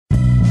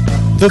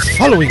The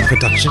following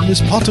production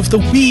is part of the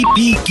We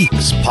Be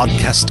Geeks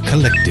podcast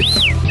collective.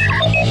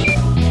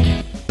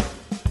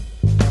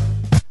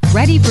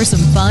 Ready for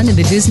some fun in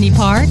the Disney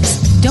parks?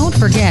 Don't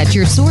forget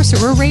your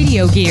Sorcerer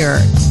Radio gear.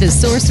 The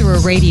Sorcerer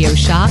Radio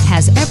shop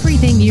has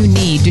everything you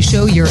need to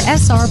show your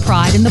SR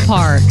pride in the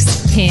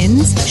parks.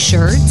 Pins,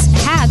 shirts,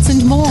 hats,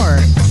 and more.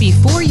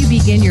 Before you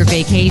begin your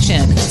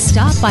vacation,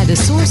 stop by the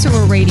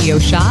Sorcerer Radio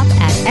shop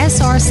at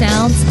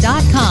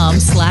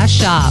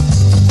srsounds.com/shop.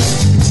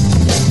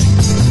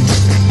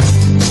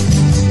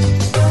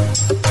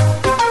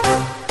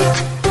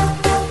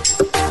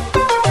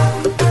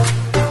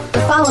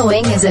 The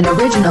following is an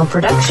original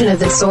production of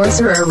the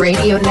Sorcerer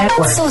Radio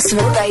Network.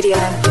 Sorcerer Radio.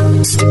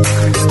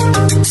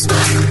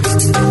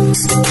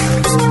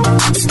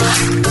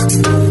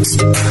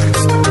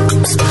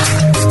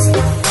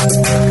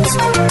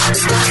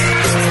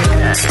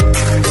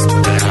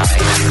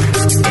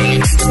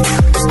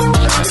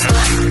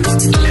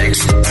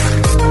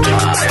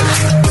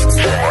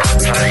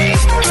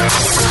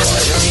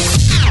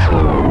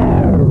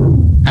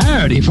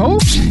 Howdy,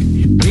 folks.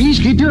 Please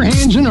keep your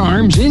hands and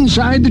arms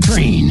inside the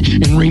train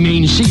and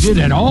remain seated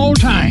at all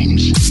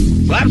times.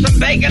 Slap some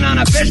bacon on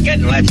a biscuit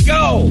and let's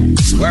go.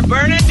 We're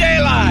burning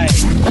daylight.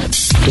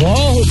 To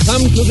all who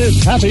come to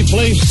this happy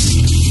place,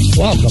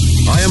 welcome.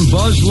 I am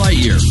Buzz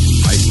Lightyear.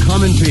 I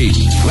come in peace.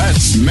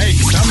 Let's make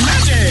some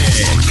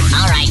magic.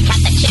 All right,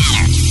 cut the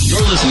chatter.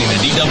 You're listening to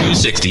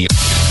DW60.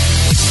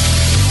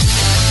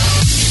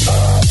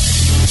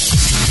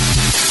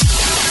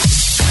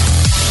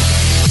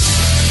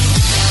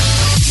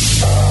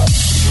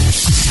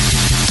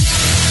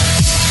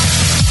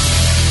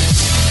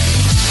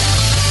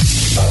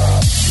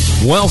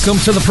 Welcome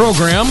to the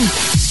program.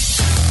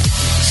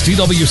 It's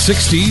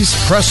DW60's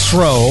Press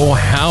Row.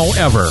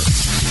 However,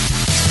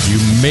 you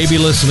may be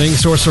listening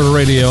Sorcerer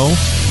Radio,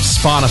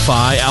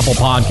 Spotify, Apple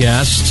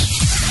Podcast,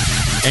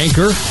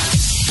 Anchor.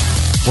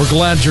 We're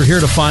glad you're here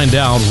to find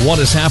out what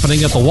is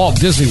happening at the Walt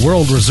Disney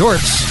World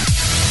Resorts.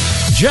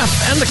 Jeff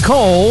and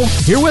Nicole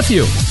here with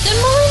you. Good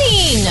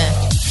morning.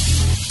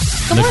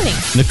 Good morning.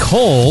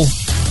 Nicole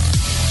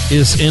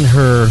is in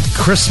her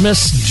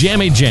Christmas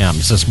jammy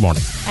jams this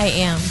morning. I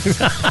am.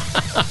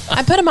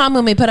 I put them on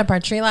when we put up our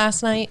tree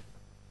last night.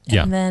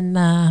 Yeah. And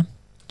then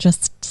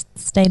just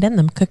stayed in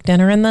them, cooked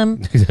dinner in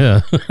them,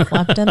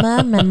 slept in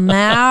them, and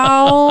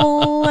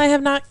now I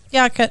have not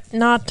yet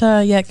gotten.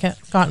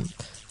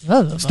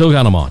 Still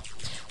got them on.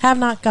 Have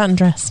not gotten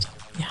dressed.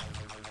 Yeah.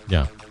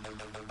 Yeah.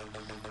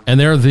 And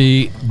they're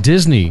the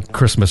Disney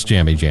Christmas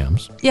jammy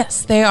jams.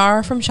 Yes, they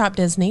are from Shop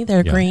Disney.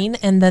 They're green,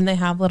 and then they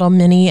have little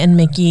Minnie and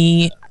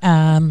Mickey,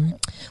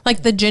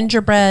 like the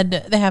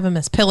gingerbread. They have them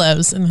as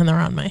pillows, and then they're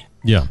on my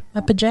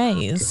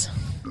pajamas.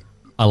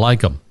 I like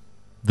them.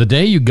 The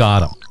day you got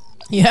them,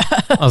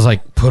 I was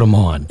like, put them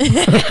on.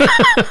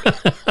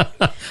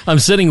 I'm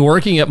sitting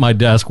working at my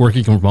desk,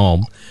 working from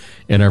home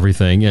and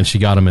everything, and she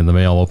got them in the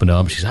mail, opened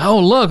up. She said, oh,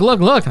 look.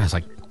 And I was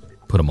like,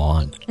 put them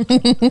on.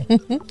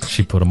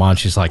 She put them on.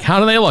 She's like, how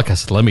do they look? I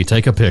said, let me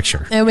take a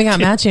picture. And we got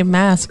matching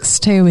masks,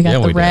 too. We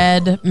got the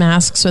red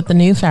masks with the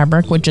new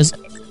fabric,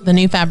 the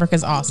new fabric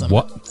is awesome.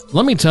 What?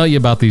 Let me tell you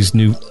about these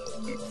new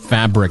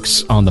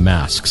fabrics on the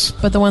masks.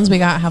 But the ones we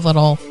got have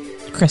little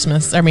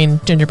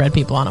gingerbread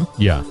people on them.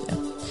 Yeah.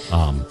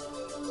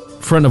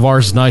 Friend of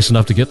ours is nice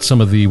enough to get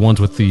some of the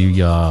ones with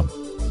the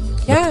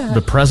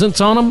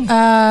presents on them.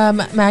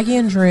 Maggie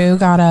and Drew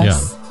got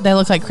us. They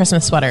look like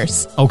Christmas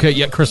sweaters. Okay,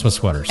 yeah, Christmas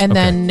sweaters. And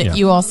then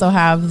you also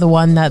have the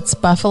one that's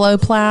buffalo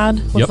plaid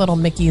with little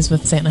Mickeys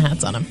with Santa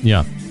hats on them.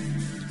 Yeah.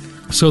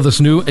 So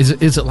this new,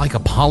 is it like a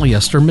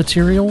polyester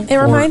material? It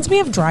reminds me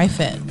of Dry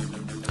Fit.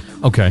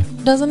 Okay.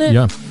 Doesn't it?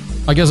 Yeah.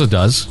 I guess it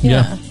does.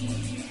 Yeah.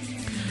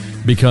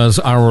 Because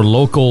our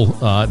local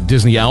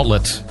Disney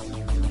outlet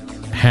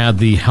had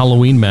the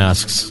Halloween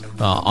masks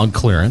on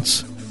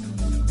clearance.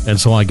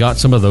 And so I got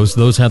some of those.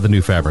 Those had the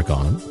new fabric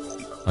on them.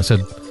 I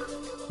said,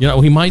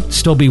 we might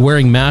still be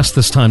wearing masks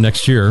this time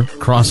next year,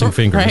 crossing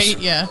fingers. Right,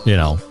 yeah.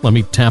 Let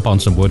me tap on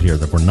some wood here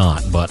that we're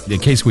not. But in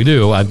case we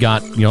do, I've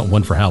got,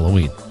 one for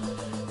Halloween.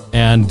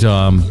 And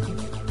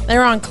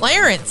they're on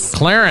clearance.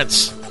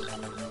 Clearance.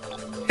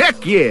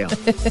 Heck yeah.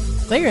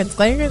 Clearance.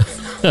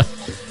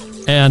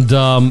 And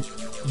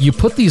you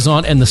put these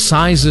on, and the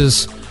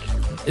sizes,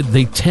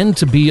 they tend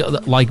to be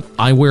like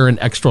I wear an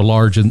extra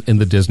large in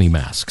the Disney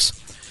masks.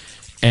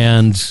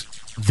 And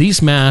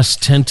these masks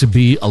tend to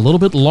be a little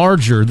bit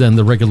larger than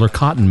the regular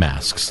cotton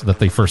masks that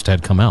they first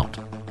had come out.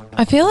 Do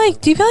you feel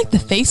like the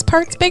face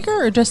part's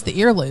bigger or just the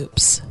ear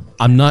loops?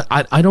 I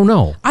don't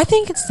know. I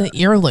think it's the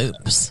ear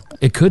loops.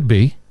 It could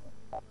be.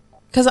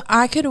 Because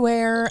I could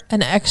wear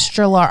an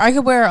extra large. I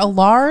could wear a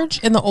large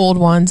in the old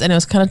ones and it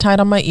was kind of tight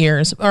on my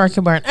ears. Or I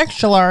could wear an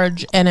extra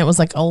large and it was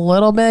like a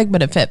little big,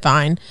 but it fit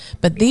fine.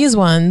 But these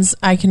ones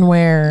I can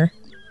wear.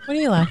 What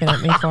are you laughing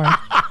at me for?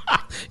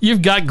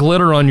 You've got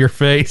glitter on your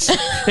face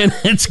and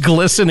it's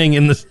glistening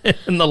in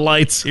the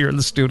lights here in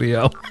the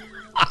studio.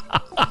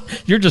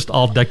 You're just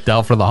all decked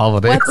out for the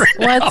holiday.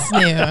 What's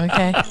new?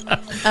 Okay.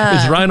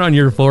 It's right on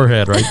your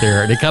forehead right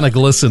there. And it kind of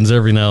glistens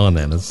every now and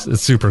then.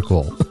 It's super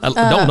cool.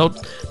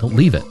 Don't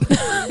leave it.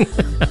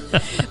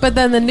 But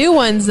then the new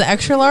ones, the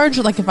extra large,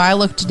 like if I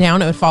looked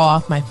down, it would fall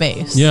off my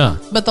face. Yeah.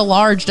 But the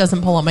large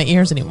doesn't pull up my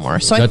ears anymore.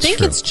 So I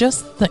think it's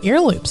just the ear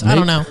loops. I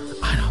don't know.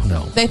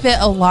 They fit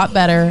a lot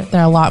better.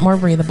 They're a lot more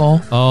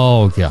breathable.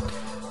 Oh, yeah.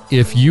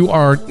 If you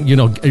are,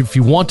 if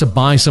you want to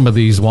buy some of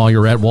these while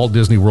you're at Walt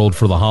Disney World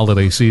for the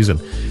holiday season,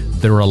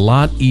 they're a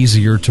lot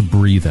easier to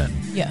breathe in.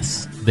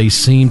 Yes. They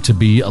seem to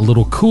be a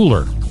little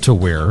cooler to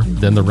wear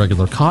than the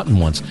regular cotton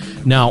ones.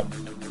 Now,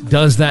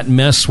 does that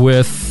mess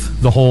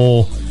with the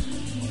whole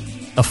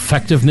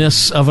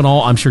effectiveness of it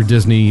all? I'm sure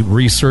Disney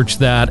researched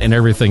that and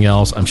everything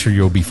else. I'm sure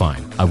you'll be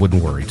fine. I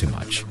wouldn't worry too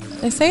much.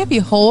 They say if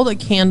you hold a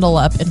candle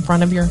up in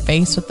front of your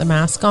face with the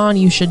mask on,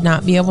 you should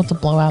not be able to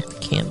blow out the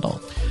candle.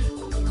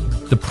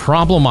 The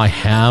problem I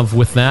have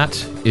with that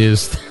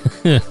is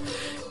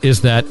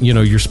that,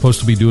 you're supposed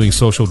to be doing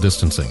social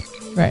distancing.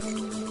 Right.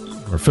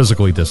 Or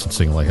physically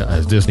distancing, like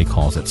as Disney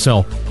calls it.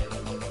 So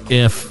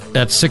if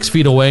at 6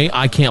 feet away,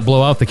 I can't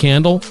blow out the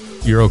candle,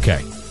 you're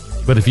okay.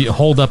 But if you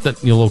hold up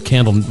that little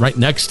candle right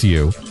next to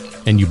you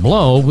and you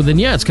blow, well, then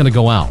yeah, it's going to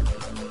go out.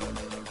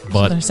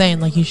 But so they're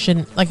saying you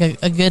shouldn't,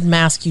 a good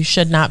mask, you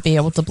should not be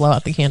able to blow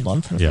out the candle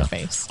in front of your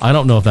face. I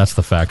don't know if that's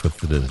the fact with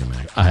the Disney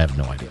mag. I have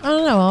no idea. I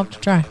don't know. I'll have to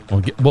try.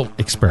 We'll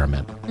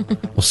experiment.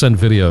 We'll send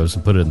videos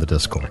and put it in the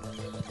Discord.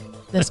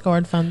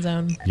 Discord fun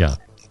zone. Yeah,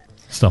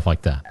 stuff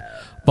like that.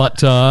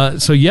 But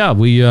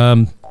we.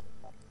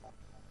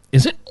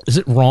 Is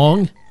it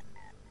wrong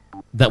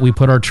that we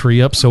put our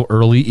tree up so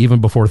early,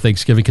 even before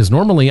Thanksgiving? Because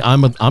normally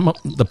I'm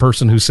the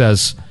person who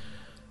says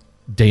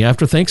day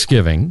after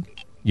Thanksgiving.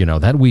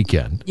 That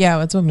weekend. Yeah,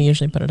 that's when we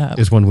usually put it up.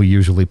 Is when we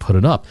usually put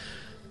it up.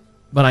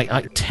 But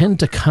I tend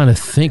to kind of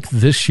think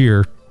this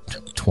year,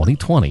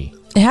 2020.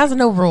 It has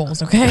no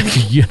rules, okay?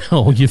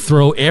 You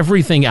throw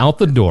everything out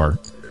the door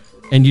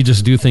and you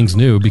just do things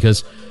new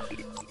because,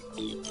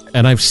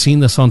 and I've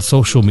seen this on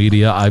social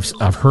media,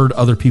 I've heard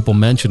other people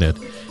mention it,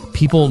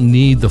 people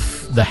need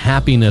the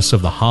happiness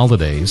of the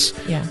holidays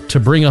to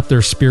bring up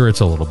their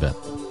spirits a little bit.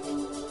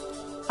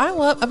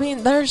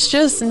 There's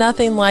just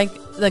nothing like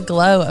the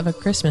glow of a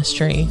Christmas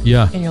tree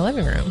in your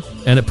living room.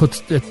 And it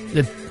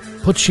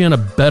puts you in a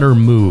better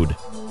mood.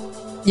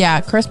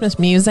 Yeah, Christmas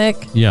music,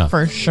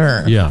 for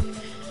sure. Yeah.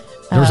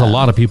 There's a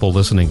lot of people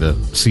listening to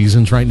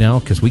Seasons right now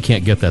because we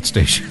can't get that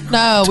station.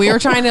 No, we were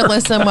trying to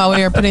listen while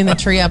we were putting the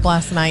tree up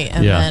last night,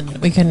 and then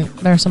we couldn't.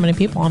 There were so many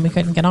people on, we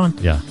couldn't get on.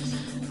 Yeah.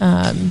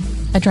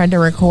 I tried to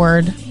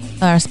record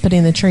us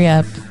putting the tree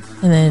up,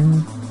 and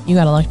then you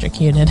got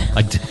electrocuted.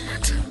 I did.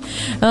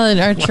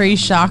 Our tree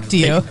shocked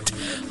you.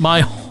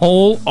 My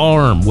whole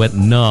arm went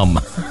numb.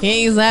 Can't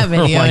use that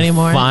video for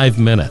anymore. 5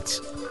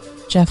 minutes.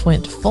 Jeff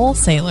went full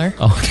sailor.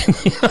 Oh.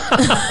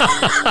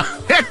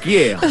 Heck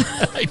yeah.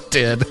 I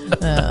did.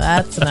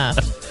 That's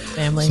not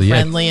family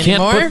friendly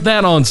anymore. Can't put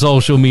that on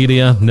social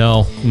media.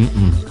 No.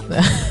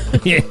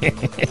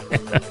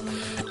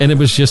 And it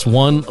was just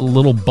one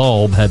little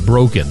bulb had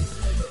broken.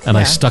 And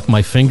I stuck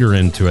my finger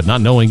into it, not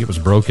knowing it was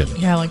broken.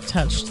 Yeah,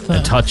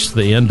 touched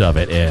the end of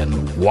it,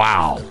 and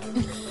wow.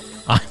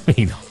 I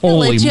mean,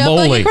 holy lit you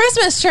moly. Up like a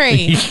Christmas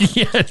tree.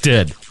 Yeah, it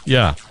did.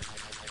 Yeah.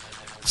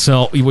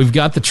 So we've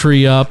got the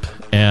tree up,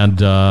 and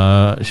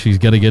she's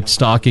going to get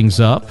stockings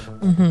up,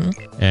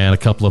 and a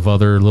couple of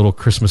other little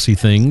Christmassy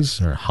things,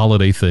 or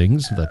holiday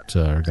things that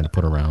are going to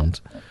put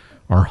around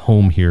our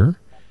home here,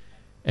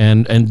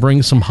 and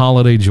bring some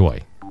holiday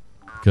joy.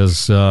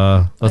 Because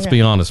let's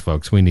be honest,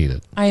 folks, we need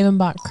it. I even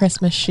bought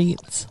Christmas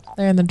sheets.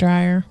 They're in the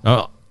dryer.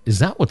 Oh, is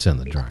that what's in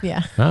the dryer?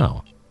 Yeah.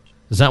 Oh.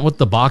 Is that what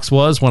the box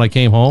was when I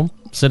came home,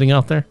 sitting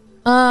out there?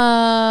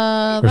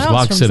 There's a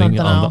box sitting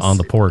on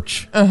the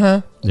porch.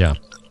 Yeah.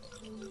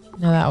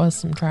 No, that was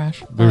some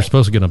trash. We were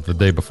supposed to get them the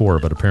day before,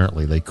 but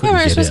apparently they couldn't. Yeah,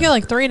 we were supposed to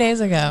get 3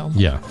 days ago.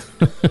 Yeah.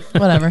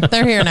 Whatever.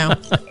 They're here now.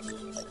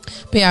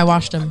 But yeah, I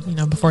washed them,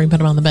 before we put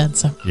them on the bed.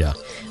 So yeah.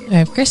 We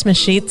have Christmas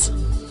sheets,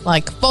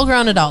 like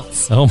full-grown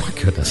adults. Oh my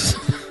goodness.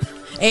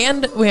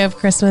 And we have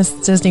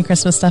Disney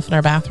Christmas stuff in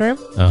our bathroom.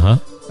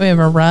 We have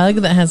a rug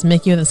that has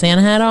Mickey with a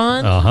Santa hat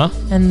on.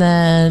 And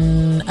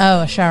then,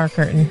 a shower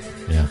curtain.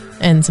 Yeah.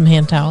 And some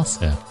hand towels.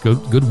 Yeah.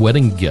 Good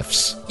wedding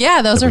gifts.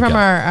 Yeah, those are from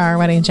our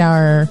wedding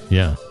shower.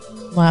 Yeah.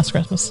 Last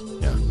Christmas.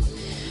 Yeah.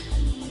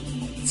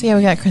 So yeah,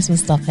 we got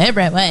Christmas stuff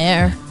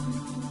everywhere.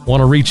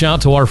 Want to reach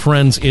out to our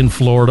friends in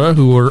Florida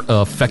who were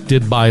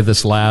affected by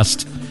this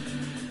last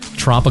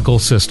tropical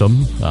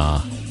system.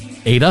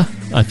 Ada,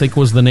 I think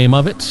was the name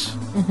of it.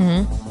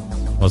 It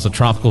was a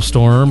tropical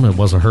storm. It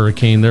was a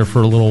hurricane there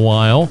for a little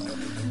while.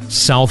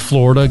 South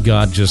Florida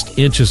got just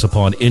inches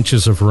upon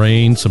inches of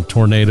rain, some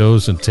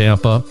tornadoes in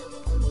Tampa.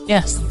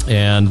 Yes.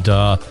 And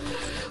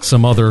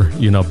some other,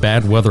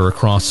 bad weather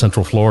across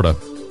Central Florida.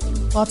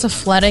 Lots of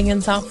flooding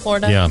in South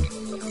Florida. Yeah.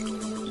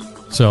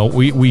 So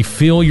we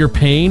feel your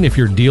pain if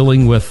you're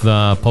dealing with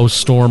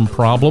post-storm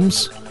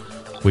problems.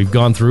 We've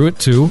gone through it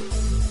too.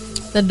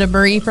 The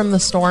debris from the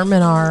storm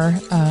in our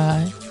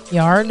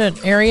yard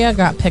area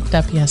got picked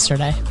up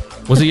yesterday.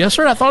 Was it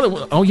yesterday? I thought it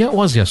was. Oh, yeah, it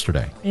was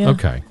yesterday. Yeah.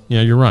 Okay.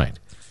 Yeah, you're right.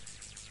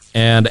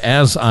 And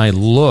as I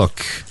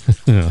look,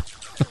 at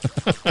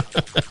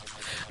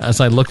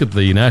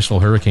the National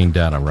Hurricane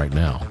data right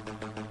now,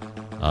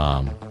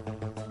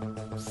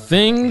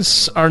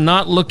 things are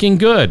not looking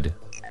good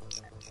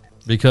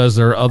because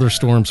there are other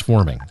storms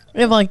forming.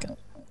 We have out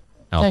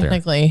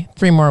technically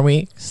 3 more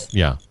weeks.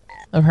 Yeah.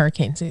 Of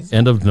hurricane season.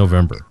 End of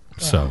November.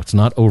 Yeah. So it's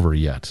not over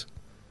yet.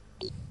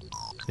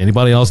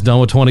 Anybody else done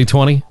with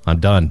 2020? I'm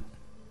done.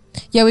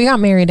 Yeah, we got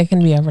married. It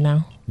can be over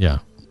now. Yeah.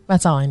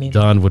 That's all I need.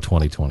 Done with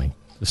 2020.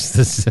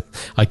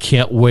 I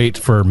can't wait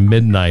for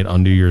midnight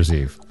on New Year's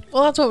Eve.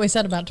 Well, that's what we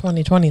said about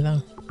 2020,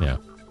 though. Yeah,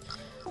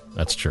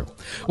 that's true.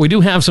 We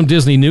do have some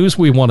Disney news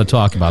we want to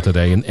talk about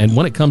today. And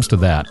when it comes to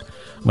that,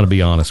 I'm going to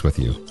be honest with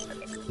you.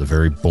 It's a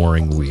very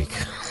boring week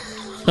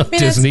of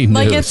Disney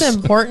news. It's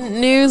important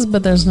news,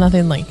 but there's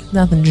nothing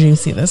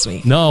juicy this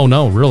week.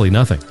 No, really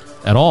nothing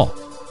at all.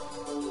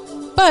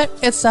 But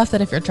it's stuff that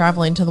if you're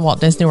traveling to the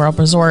Walt Disney World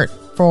Resort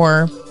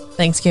for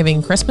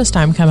Thanksgiving, Christmas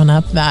time coming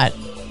up, that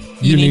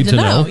you need to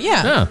know.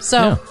 Yeah.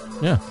 So,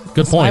 good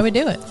that's point. why we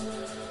do it.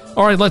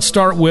 All right, let's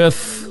start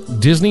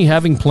with Disney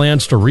having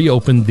plans to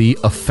reopen the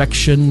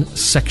Affection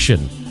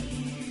section,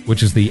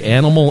 which is the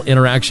animal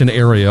interaction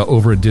area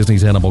over at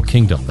Disney's Animal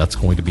Kingdom. That's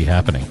going to be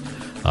happening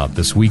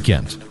this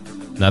weekend.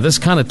 Now, this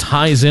kind of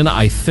ties in,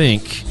 I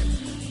think,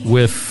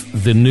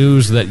 with the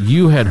news that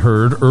you had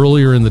heard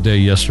earlier in the day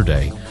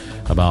yesterday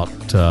about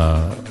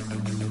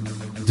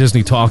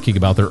Disney talking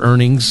about their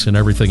earnings and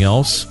everything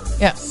else.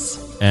 Yes.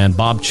 And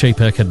Bob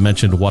Chapek had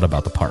mentioned what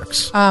about the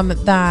parks?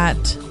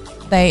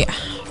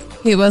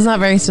 He was not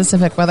very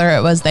specific whether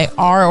it was they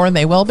are or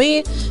they will be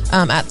at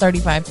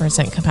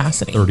 35%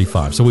 capacity.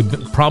 35. So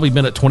we've probably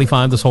been at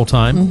 25 this whole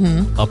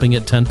time, upping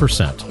it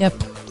 10%. Yep.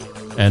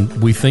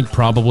 And we think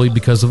probably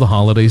because of the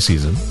holiday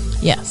season.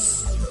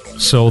 Yes.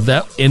 So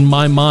that, in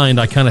my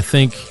mind, I kind of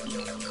think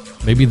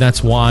maybe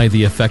that's why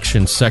the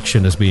Affection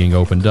section is being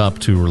opened up,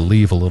 to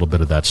relieve a little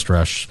bit of that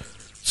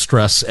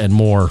stress and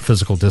more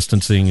physical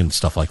distancing and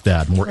stuff like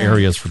that. More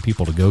areas for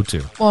people to go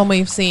to. Well, and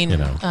we've seen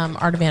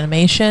Art of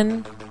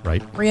Animation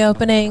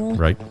reopening.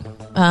 Right.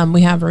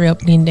 We have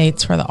reopening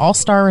dates for the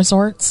All-Star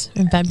Resorts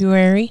in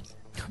February.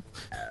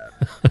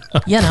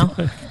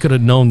 Could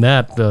have known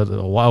that a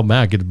while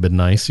back. It'd have been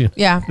nice.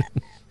 Yeah.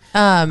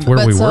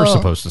 Where we were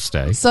supposed to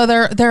stay. So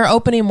they're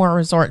opening more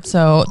resorts.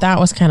 So that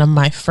was kind of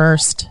my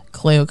first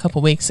clue a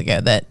couple weeks ago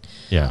that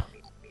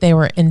they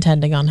were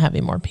intending on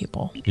having more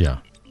people. Yeah,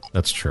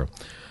 that's true.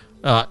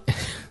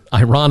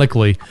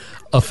 Ironically,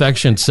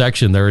 Affection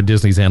section there at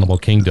Disney's Animal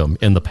Kingdom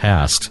in the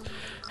past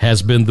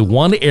has been the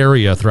one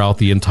area throughout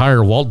the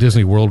entire Walt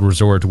Disney World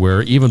Resort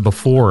where even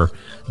before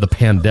the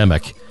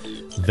pandemic,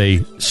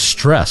 they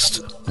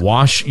stressed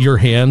wash your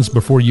hands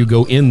before you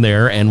go in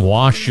there and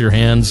wash your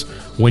hands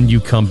when you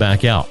come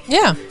back out.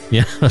 Yeah.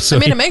 Yeah. So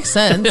it makes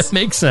sense. It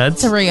makes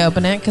sense to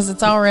reopen it because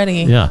it's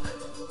already a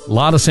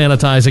lot of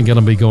sanitizing going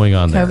to be going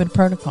on there. COVID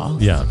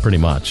protocols. Yeah, pretty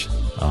much.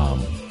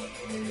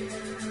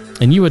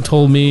 And you had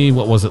told me,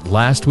 what was it,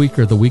 last week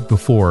or the week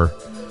before,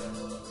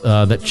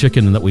 that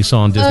chicken that we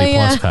saw on Disney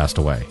Plus passed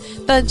away.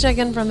 The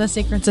chicken from the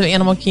Secrets of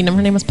Animal Kingdom.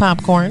 Her name was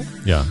Popcorn.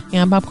 Yeah.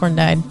 Yeah, Popcorn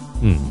died.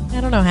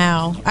 I don't know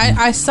how.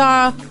 I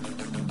saw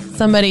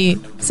somebody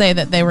say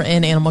that they were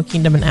in Animal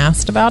Kingdom and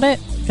asked about it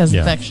because the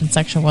Affection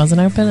section wasn't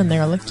open, and they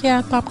were like,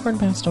 yeah, Popcorn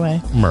passed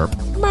away. Merp.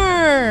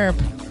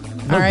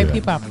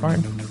 R.I.P.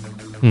 Popcorn.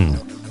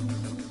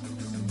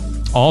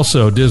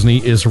 Also, Disney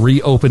is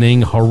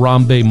reopening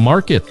Harambe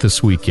Market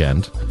this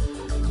weekend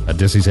at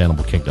Disney's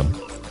Animal Kingdom.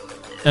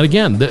 And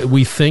again,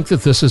 we think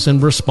that this is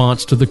in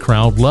response to the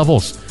crowd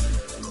levels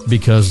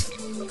because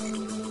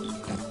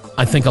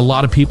I think a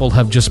lot of people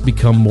have just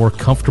become more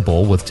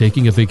comfortable with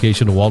taking a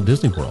vacation to Walt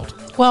Disney World.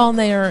 Well,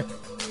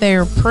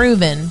 they've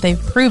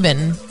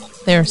proven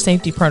their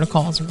safety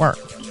protocols work.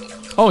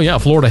 Oh, yeah.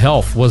 Florida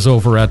Health was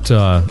over at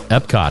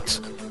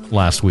Epcot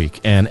last week,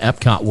 and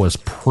Epcot was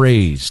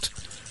praised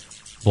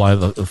by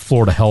the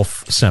Florida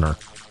Health Center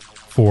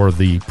for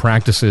the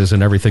practices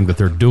and everything that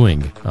they're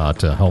doing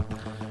to help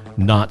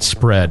not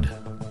spread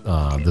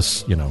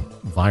this,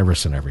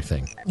 virus and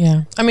everything.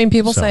 Yeah. I mean,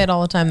 people say it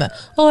all the time that,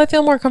 I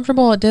feel more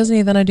comfortable at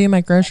Disney than I do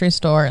my grocery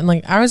store.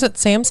 And I was at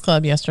Sam's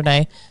Club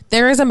yesterday.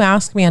 There is a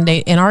mask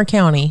mandate in our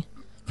county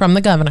from the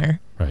governor.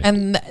 Right.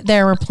 And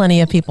there were plenty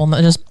of people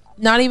that just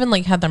not even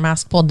had their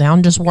mask pulled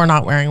down, just were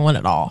not wearing one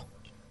at all.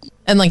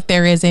 And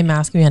there is a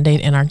mask mandate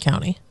in our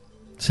county.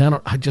 See,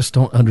 I just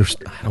don't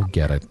understand. I don't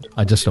get it.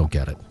 I just don't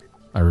get it.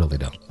 I really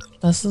don't.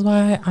 This is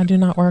why I do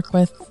not work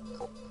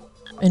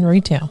in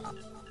retail.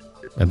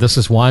 And this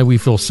is why we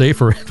feel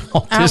safer at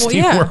Walt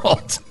Disney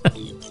World.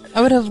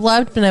 I would have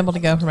loved to been able to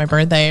go for my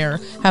birthday or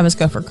have us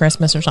go for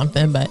Christmas or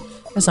something, but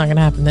it's not going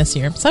to happen this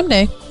year.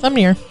 Someday, some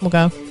year, we'll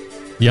go.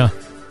 Yeah.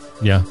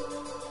 Yeah.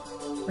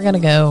 We're going to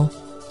go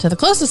to the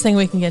closest thing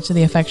we can get to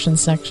the Affection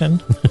section,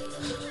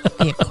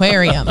 the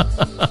aquarium,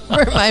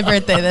 for my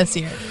birthday this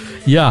year.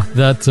 Yeah,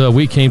 that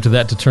we came to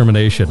that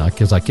determination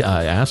because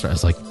I asked her, I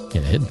was like,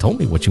 You hadn't told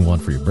me what you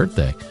want for your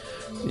birthday.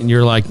 And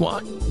you're like,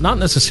 well, not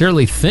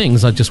necessarily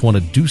things. I just want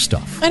to do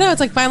stuff. I know. It's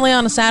like finally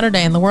on a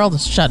Saturday and the world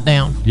is shut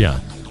down. Yeah.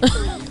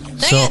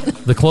 So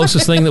the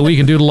closest thing that we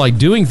can do to like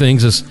doing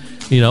things is,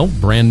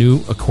 brand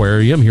new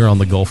aquarium here on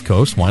the Gulf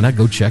Coast. Why not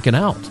go check it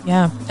out?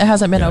 Yeah. It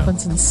hasn't been open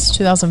since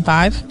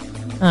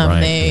 2005.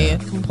 They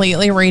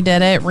completely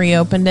redid it,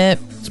 reopened it.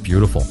 It's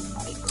beautiful.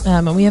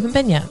 And we haven't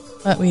been yet,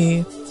 but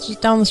it's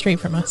just down the street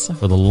from us. So.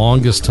 For the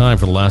longest time,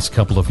 for the last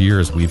couple of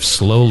years, we've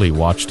slowly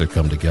watched it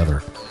come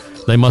together.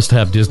 They must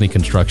have Disney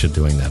Construction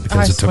doing that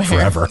because it took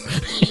forever.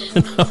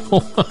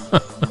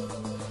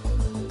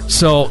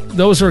 So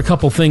those are a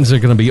couple things that are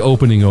going to be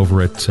opening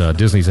over at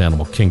Disney's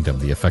Animal Kingdom,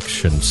 the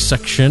affection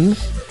section,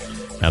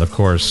 and of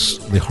course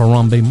the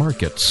Harambe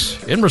Market,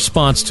 in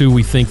response to,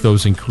 we think,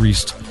 those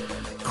increased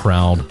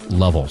crowd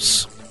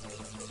levels.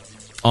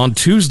 On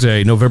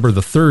Tuesday, November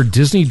the 3rd,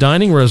 Disney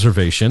dining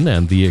reservation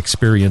and the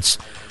experience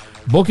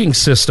booking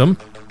system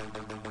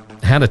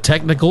had a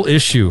technical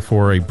issue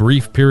for a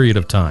brief period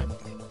of time,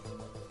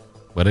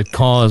 but it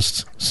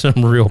caused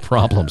some real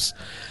problems.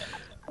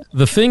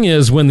 The thing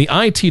is, when the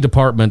IT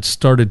department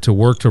started to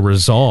work to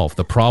resolve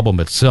the problem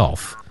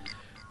itself,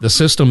 the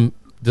system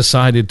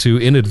decided to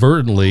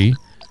inadvertently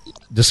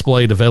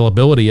display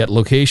availability at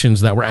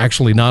locations that were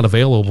actually not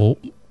available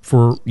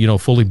for,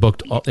 fully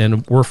booked,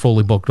 and were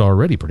fully booked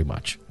already, pretty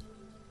much.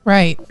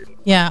 Right.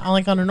 Yeah.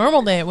 Like on a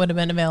normal day, it would have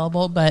been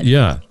available, but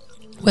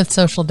with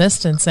social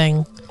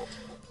distancing,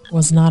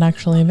 was not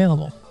actually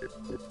available.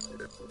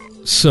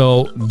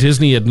 So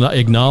Disney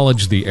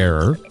acknowledged the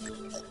error.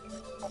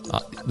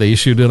 They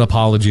issued an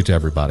apology to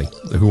everybody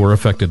who were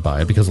affected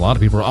by it, because a lot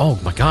of people were, oh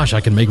my gosh,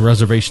 I can make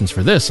reservations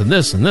for this and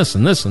this and this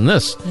and this and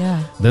this.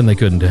 Yeah. Then they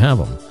couldn't have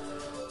them.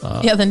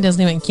 Then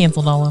Disney went and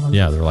canceled all of them.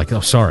 Yeah, they're like, oh,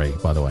 sorry,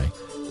 by the way.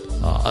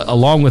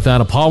 Along with that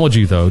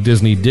apology, though,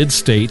 Disney did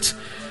state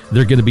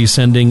they're going to be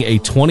sending a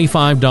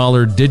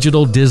 $25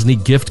 digital Disney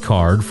gift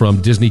card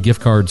from Disney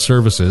Gift Card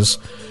Services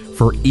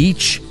for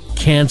each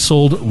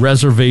canceled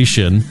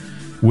reservation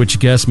which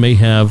guests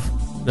made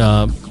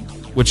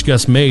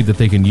that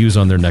they can use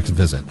on their next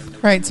visit.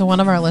 Right. So one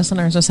of our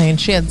listeners was saying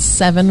she had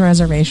 7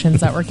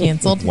 reservations that were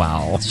canceled.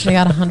 Wow. So she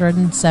got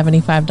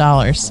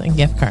 $175 in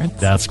gift cards.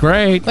 That's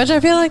great. Which I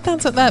feel like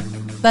that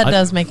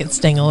does make it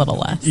sting a little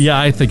less. Yeah,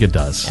 I think it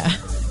does. Yeah.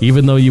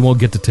 Even though you won't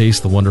get to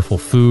taste the wonderful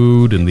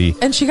food and the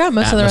And she got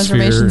most of the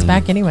reservations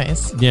back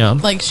anyways. Yeah.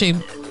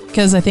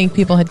 Because I think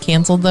people had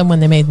canceled them when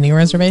they made new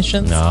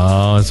reservations.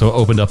 No, so it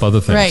opened up other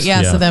things. Right,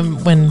 yeah. So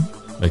then when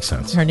makes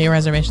sense, her new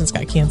reservations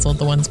got canceled,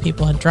 the ones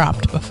people had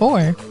dropped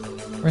before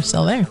were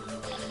still there.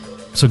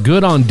 So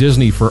good on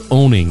Disney for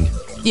owning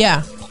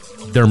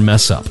their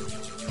mess up.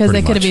 Because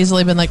they could have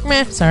easily been like,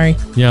 meh, sorry.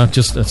 Yeah,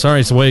 just,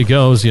 sorry, it's the way it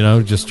goes,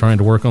 just trying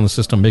to work on the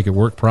system, make it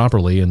work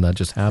properly, and that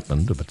just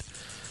happened. But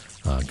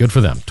good for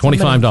them.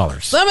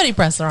 $25. Somebody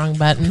pressed the wrong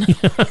button.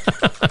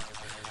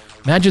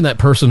 Imagine that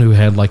person who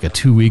had like a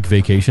 2-week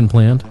vacation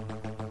planned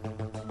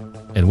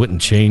and went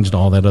and changed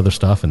all that other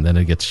stuff, and then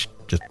it gets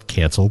just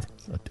canceled.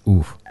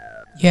 Ooh.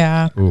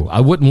 Yeah. Ooh.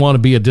 I wouldn't want to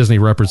be a Disney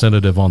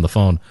representative on the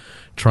phone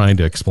trying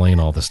to explain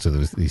all this to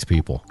these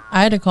people.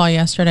 I had to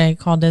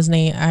call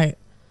Disney. I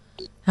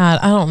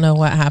don't know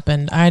what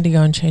happened. I had to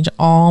go and change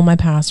all my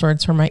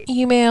passwords for my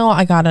email.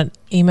 I got an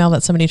email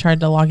that somebody tried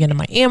to log into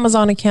my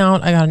Amazon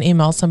account. I got an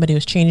email somebody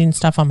was changing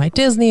stuff on my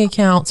Disney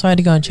account. So I had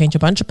to go and change a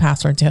bunch of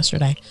passwords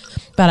yesterday.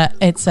 But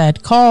it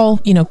said, call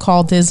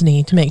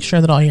Disney to make sure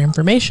that all your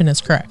information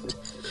is correct.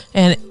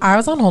 And I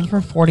was on hold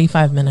for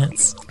 45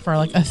 minutes for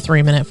like a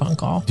 3-minute phone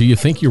call. Do you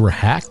think you were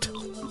hacked?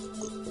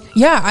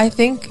 Yeah, I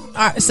think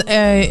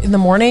in the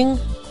morning.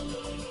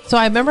 So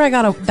I remember I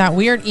got that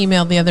weird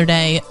email the other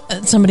day.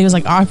 Somebody was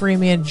like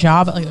offering me a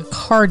job at like a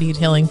car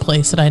detailing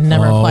place that I'd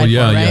never applied for,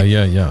 right?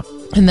 Yeah.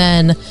 And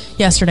then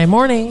yesterday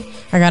morning,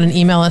 I got an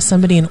email that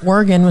somebody in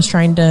Oregon was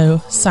trying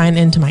to sign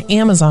into my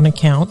Amazon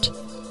account,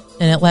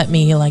 and it let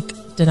me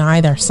like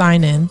deny their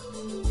sign in.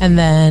 And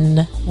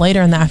then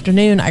later in the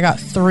afternoon, I got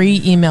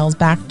 3 emails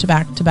back to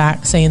back to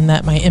back saying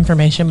that my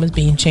information was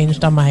being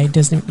changed on my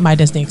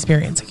Disney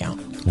Experience account.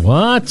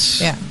 What?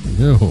 Yeah.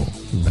 No.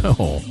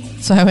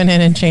 So I went in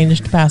and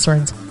changed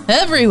passwords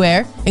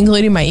everywhere,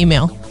 including my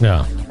email.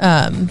 Yeah.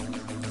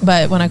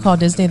 But when I called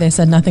Disney, they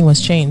said nothing was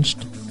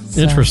changed.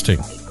 So, interesting.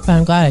 But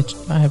I'm glad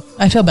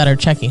I feel better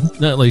checking.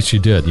 At least you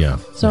did, yeah.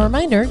 So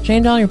reminder,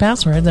 change all your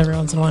passwords every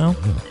once in a while.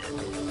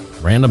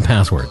 Random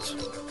passwords.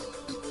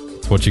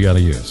 That's what you got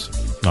to use.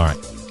 All right.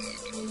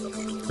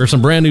 There's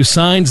some brand new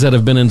signs that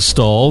have been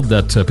installed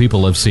that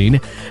people have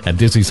seen at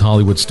Disney's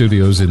Hollywood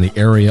Studios in the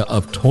area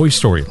of Toy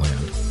Story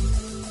Land.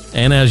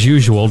 And as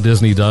usual,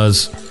 Disney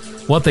does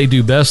what they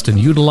do best and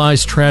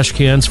utilize trash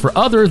cans for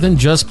other than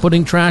just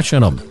putting trash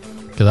in them,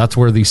 because that's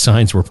where these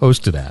signs were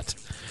posted at.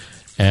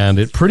 And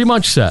it pretty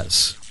much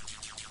says,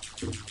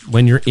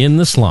 when you're in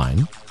this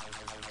line,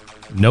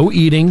 no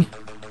eating,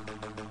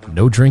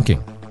 no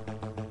drinking.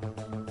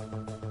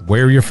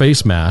 Wear your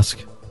face mask.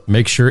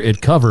 Make sure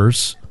it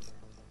covers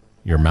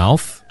your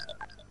mouth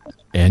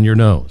and your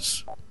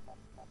nose.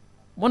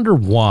 Wonder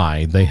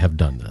why they have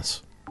done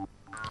this.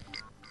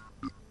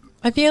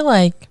 I feel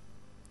like,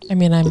 I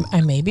mean,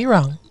 I may be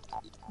wrong,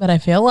 but I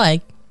feel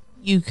like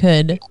you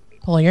could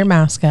pull your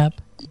mask up,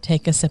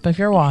 take a sip of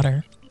your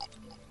water,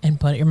 and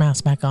put your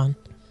mask back on.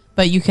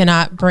 But you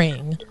cannot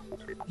bring,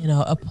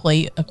 a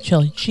plate of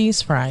chili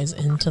cheese fries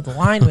into the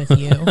line with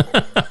you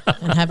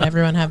and have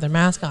everyone have their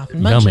mask off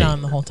and munch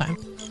on the whole time.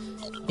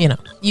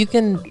 You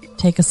can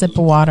take a sip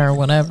of water or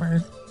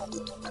whatever.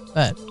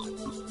 But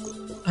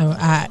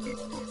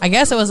I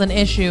guess it was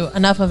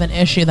enough of an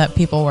issue that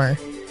people were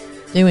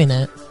doing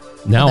it.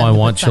 Now I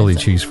want chili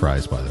cheese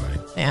fries, by the way.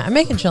 Yeah, I'm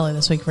making chili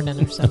this week for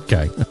dinner, so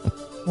okay.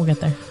 We'll get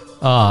there.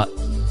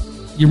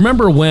 You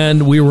remember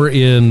when we were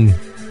in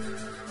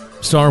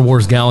Star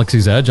Wars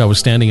Galaxy's Edge? I was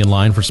standing in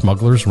line for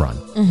Smuggler's Run.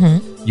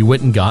 Mm-hmm. You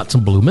went and got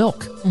some blue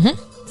milk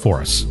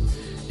for us.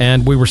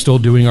 And we were still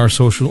doing our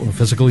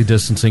physically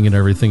distancing and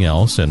everything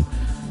else. And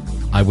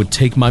I would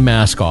take my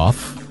mask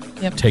off,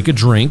 take a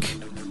drink,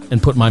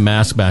 and put my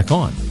mask back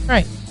on.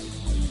 Right.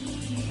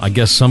 I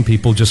guess some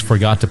people just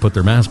forgot to put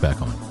their mask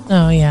back on.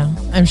 Oh, yeah.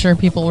 I'm sure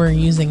people were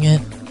using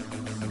it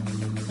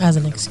as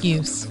an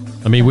excuse.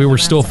 I mean, we were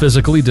still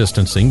physically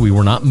distancing. We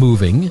were not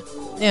moving.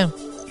 Yeah.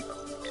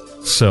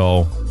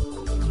 So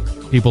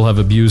people have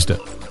abused it.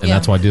 And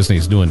that's why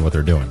Disney's doing what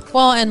they're doing.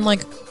 Well, and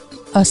like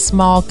a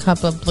small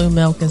cup of blue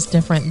milk is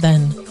different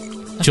than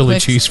chili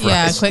cheese fries.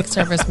 Yeah, a quick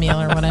service meal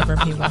or whatever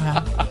people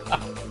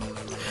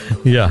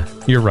have. Yeah,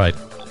 you're right.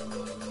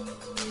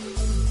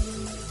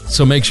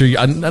 So make sure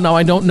now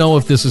I don't know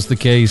if this is the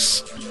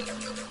case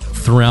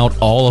throughout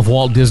all of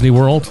Walt Disney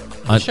World.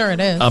 I'm sure it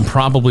is. I'm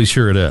probably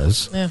sure it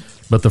is. Yeah.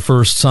 But the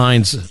first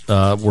signs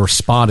were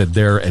spotted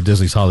there at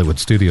Disney's Hollywood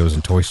Studios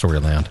in Toy Story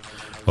Land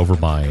over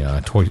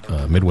by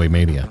Midway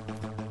Mania.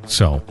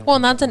 So. Well,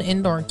 and that's an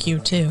indoor queue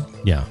too.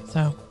 Yeah.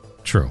 So.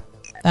 True.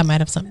 That might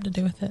have something to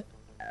do with it.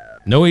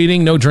 No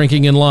eating, no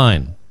drinking in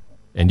line.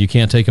 And you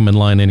can't take them in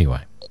line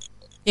anyway.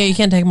 Yeah, you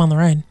can't take them on the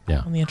ride. Yeah.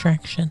 On the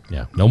attraction.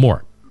 Yeah, no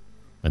more.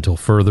 Until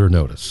further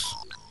notice.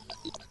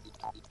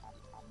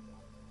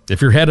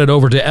 If you're headed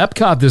over to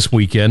Epcot this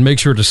weekend, make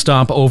sure to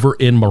stop over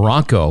in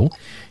Morocco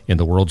in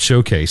the World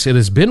Showcase. It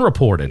has been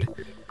reported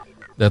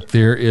that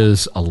there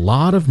is a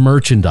lot of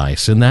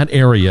merchandise in that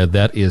area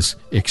that is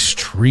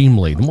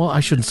extremely, well, I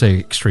shouldn't say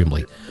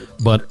extremely,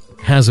 but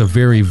has a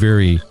very,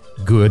 very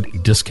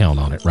good discount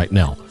on it right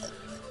now.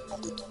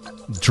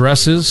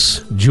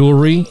 Dresses,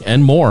 jewelry,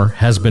 and more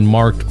has been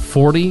marked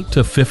 40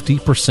 to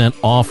 50%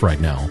 off right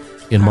now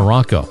in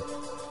Morocco.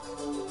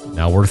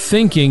 Now, we're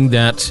thinking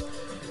that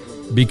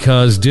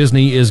because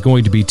Disney is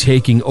going to be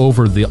taking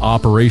over the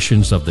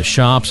operations of the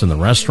shops and the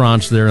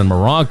restaurants there in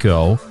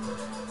Morocco,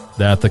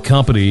 that the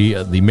company,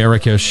 the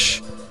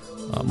Marrakesh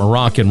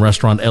Moroccan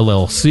Restaurant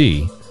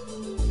LLC,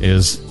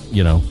 is,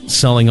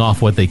 selling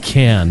off what they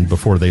can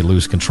before they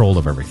lose control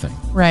of everything.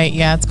 Right,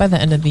 yeah. It's by the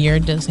end of the year,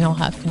 Disney will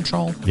have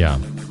control. Yeah.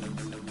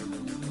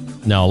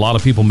 Now, a lot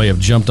of people may have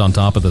jumped on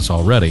top of this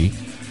already,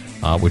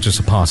 which is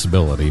a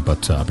possibility,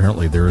 but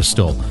apparently there is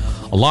still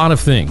a lot of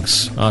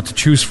things to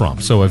choose from.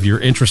 So if you're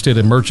interested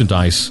in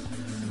merchandise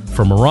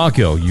from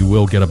Morocco, you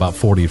will get about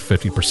 40 to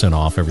 50%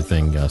 off.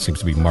 Everything seems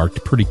to be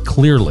marked pretty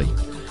clearly.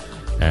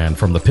 And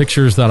from the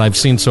pictures that I've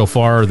seen so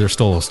far, there's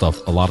still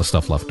a lot of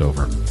stuff left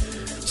over.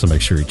 So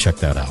make sure you check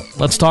that out.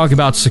 Let's talk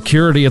about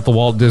security at the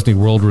Walt Disney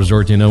World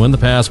Resort. In the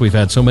past, we've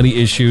had so many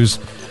issues.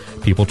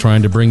 People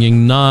trying to bring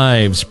in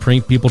knives,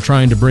 people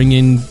trying to bring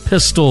in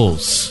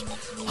pistols,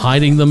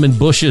 hiding them in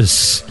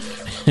bushes,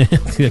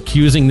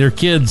 accusing their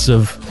kids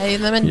of...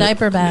 hiding them in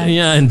diaper bags.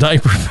 Yeah, in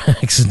diaper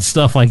bags and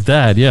stuff like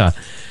that, yeah.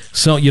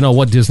 So,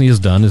 what Disney has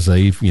done is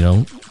they've,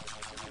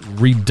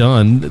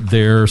 redone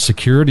their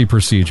security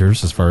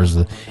procedures as far as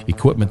the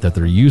equipment that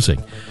they're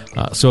using.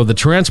 So the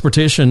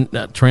Transportation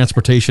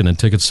and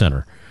Ticket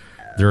Center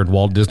there at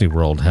Walt Disney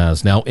World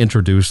has now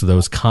introduced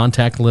those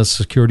contactless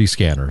security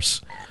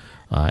scanners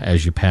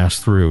as you pass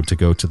through to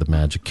go to the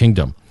Magic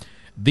Kingdom.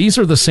 These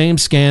are the same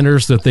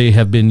scanners that they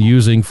have been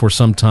using for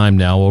some time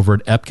now over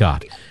at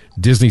Epcot,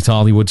 Disney's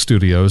Hollywood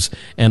Studios,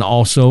 and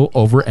also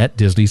over at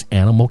Disney's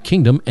Animal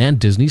Kingdom and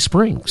Disney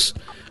Springs.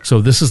 So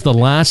this is the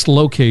last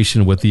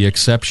location, with the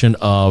exception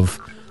of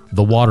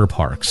the water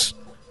parks,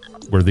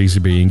 where these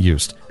are being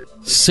used.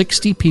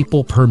 60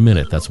 people per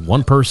minute. That's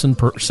one person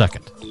per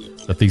second.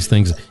 That these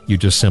things, you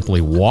just simply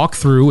walk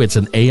through. It's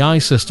an AI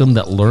system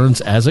that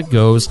learns as it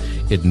goes.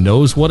 It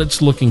knows what it's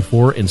looking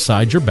for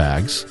inside your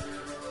bags.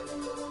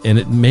 And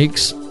it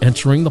makes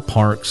entering the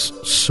parks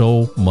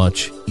so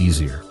much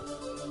easier.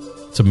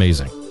 It's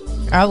amazing.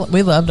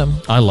 We loved them.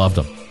 I loved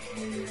them.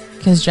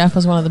 Because Jeff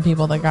was one of the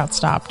people that got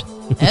stopped.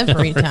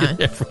 Every time.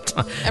 Every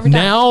time.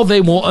 Now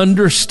they will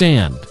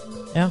understand.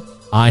 Yeah.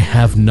 I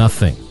have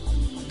nothing.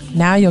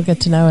 Now you'll get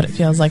to know what it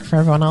feels like for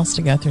everyone else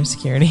to go through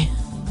security.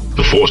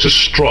 The Force is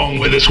strong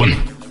with this one.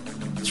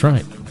 That's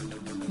right.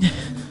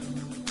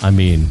 I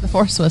mean... The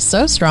Force was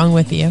so strong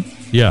with you.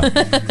 Yeah.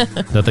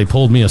 That they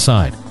pulled me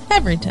aside.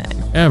 Every time.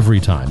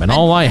 Every time. And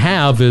all I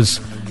have is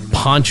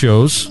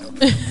ponchos,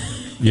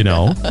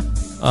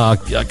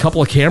 a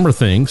couple of camera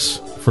things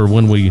for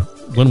when we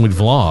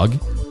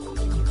vlog.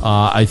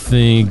 I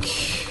think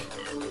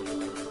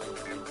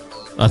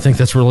I think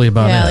that's really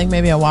about it. Yeah, like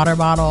maybe a water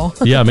bottle.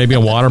 Yeah, maybe a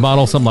water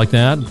bottle, something like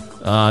that.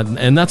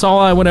 And that's all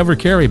I would ever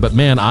carry. But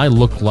man, I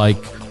look like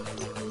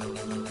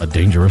a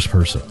dangerous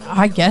person.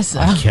 I guess so.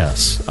 I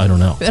guess. I don't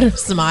know. Better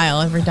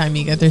smile every time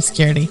you go through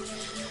security.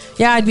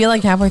 Yeah, I'd be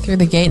like halfway through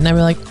the gate and I'd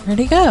be like, where'd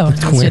he go?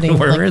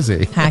 Where is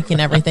he? Packing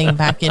everything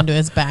back into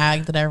his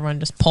bag that everyone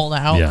just pulled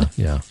out.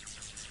 Yeah.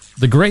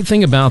 The great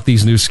thing about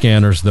these new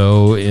scanners,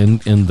 though, in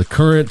the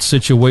current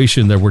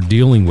situation that we're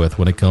dealing with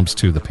when it comes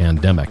to the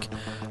pandemic,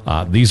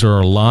 these are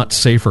a lot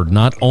safer,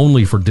 not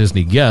only for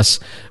Disney guests,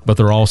 but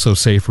they're also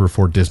safer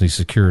for Disney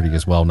security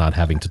as well, not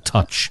having to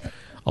touch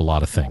a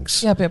lot of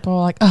things. Yeah, people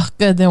are like, oh,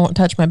 good, they won't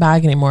touch my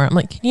bag anymore. I'm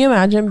like, can you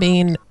imagine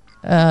being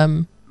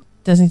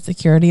Disney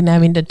security and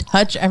having to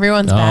touch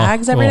everyone's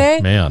bags every day?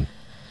 Oh, man.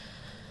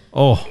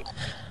 Oh,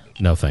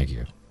 no, thank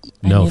you.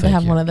 I need to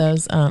have one of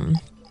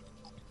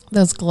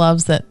those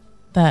gloves that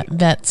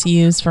vets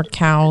use for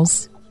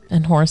cows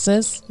and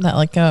horses that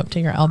like go up to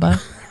your elbow.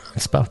 I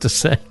was about to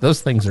say,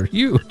 those things are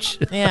huge.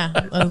 Yeah,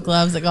 those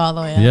gloves that go all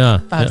the way up. Yeah.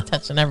 If I was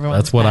touching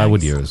everyone's That's what bags. I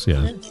would use,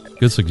 yeah.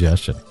 Good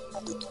suggestion.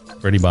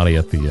 For anybody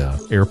at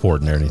the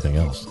airport and anything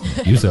else,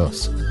 use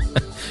those.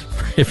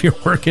 If you're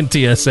working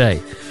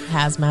TSA.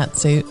 Hazmat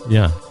suit.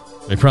 Yeah,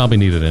 they probably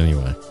need it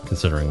anyway,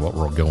 considering what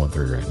we're going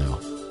through right now.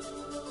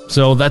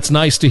 So that's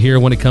nice to hear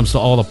when it comes to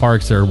all the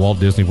parks there, Walt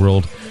Disney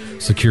World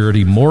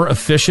security. More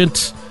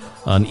efficient,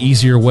 an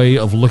easier way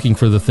of looking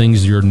for the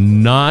things you're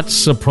not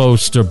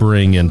supposed to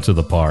bring into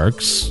the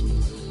parks.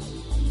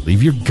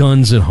 Leave your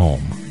guns at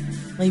home.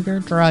 Leave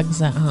your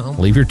drugs at home.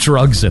 Leave your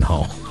drugs at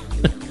home.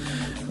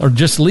 Or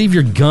just leave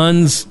your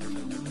guns.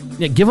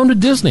 Yeah, give them to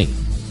Disney.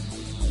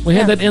 We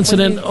had that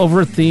incident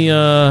over at the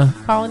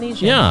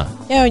Polynesian. Yeah.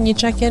 Yeah, when you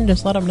check in,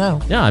 just let them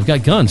know. Yeah, I've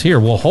got guns. Here,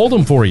 we'll hold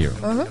them for you.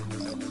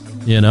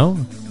 You know?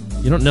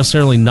 You don't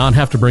necessarily not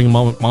have to bring them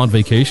on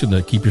vacation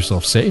to keep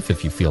yourself safe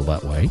if you feel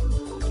that way.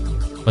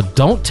 But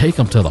don't take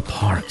them to the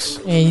parks.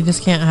 Yeah, you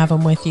just can't have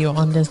them with you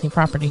on Disney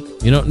property.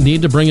 You don't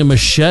need to bring a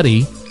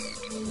machete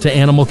to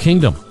Animal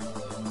Kingdom.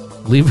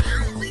 Leave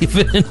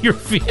it in your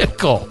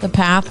vehicle. The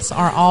paths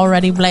are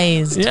already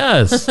blazed.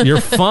 Yes, you're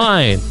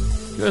fine.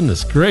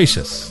 Goodness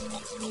gracious.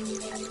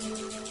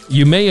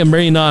 You may or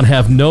may not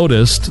have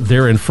noticed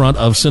there in front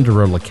of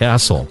Cinderella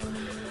Castle,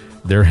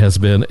 there has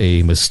been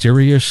a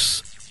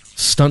mysterious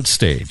stunt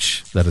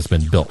stage that has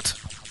been built.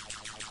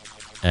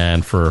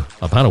 And for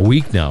about a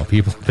week now,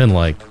 people have been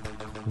like,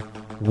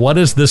 what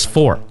is this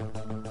for?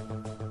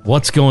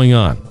 What's going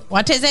on?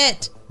 What is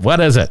it? What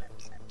is it?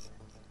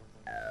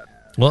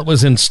 Well, it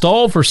was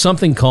installed for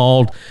something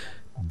called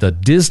the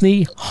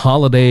Disney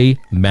Holiday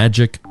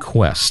Magic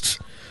Quest,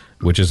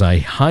 which is a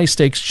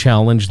high-stakes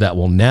challenge that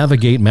will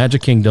navigate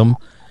Magic Kingdom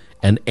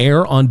and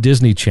air on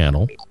Disney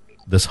Channel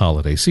this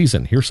holiday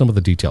season. Here's some of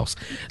the details.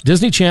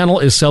 Disney Channel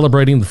is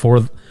celebrating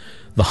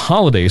the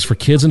holidays for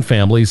kids and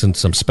families in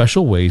some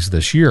special ways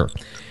this year,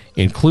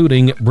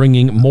 including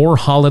bringing more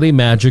holiday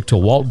magic to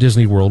Walt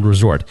Disney World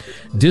Resort.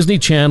 Disney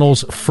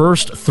Channel's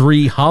first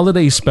 3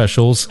 holiday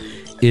specials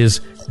is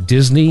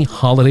Disney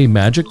Holiday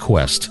Magic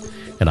Quest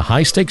and a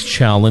high-stakes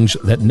challenge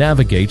that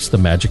navigates the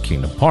Magic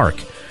Kingdom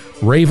Park.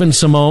 Raven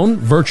Simone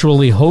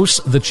virtually hosts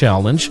the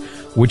challenge,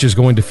 which is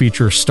going to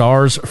feature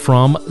stars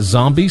from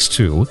Zombies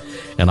 2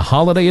 and a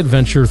holiday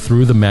adventure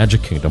through the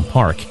Magic Kingdom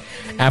Park.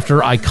 After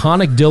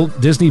iconic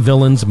Disney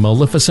villains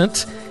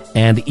Maleficent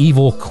and the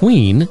Evil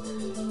Queen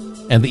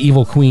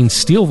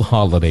steal the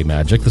holiday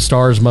magic, the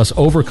stars must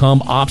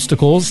overcome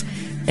obstacles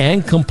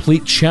and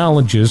complete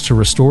challenges to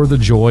restore the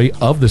joy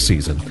of the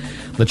season.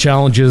 The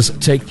challenges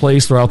take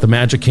place throughout the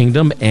Magic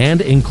Kingdom and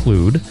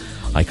include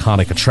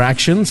iconic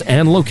attractions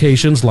and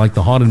locations like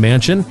the Haunted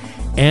Mansion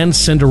and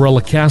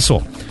Cinderella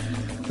Castle.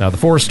 Now, the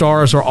 4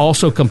 stars are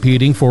also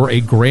competing for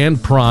a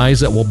grand prize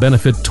that will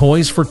benefit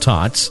Toys for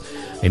Tots,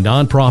 a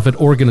nonprofit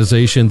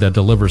organization that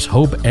delivers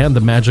hope and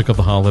the magic of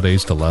the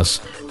holidays to less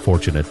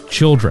fortunate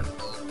children.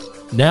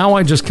 Now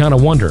I just kind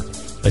of wonder.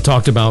 They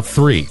talked about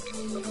 3.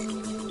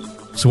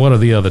 So what are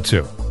the other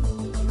 2?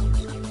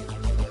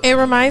 It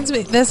reminds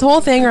me, this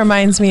whole thing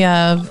reminds me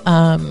of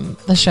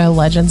the show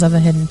Legends of the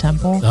Hidden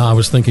Temple. I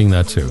was thinking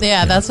that too.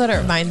 Yeah, that's what it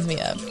reminds me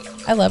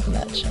of. I love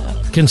that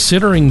show.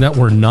 Considering that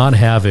we're not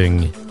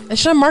having... They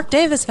should have Mark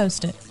Davis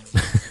host it.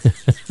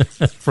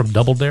 From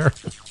Double Dare?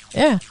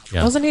 Yeah.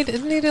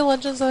 Didn't he do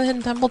Legends of the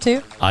Hidden Temple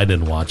too? I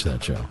didn't watch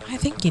that show. I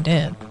think he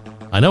did.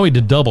 I know he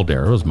did Double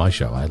Dare. It was my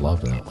show. I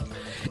loved that one.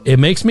 It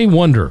makes me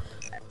wonder,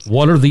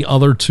 what are the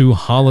other 2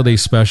 holiday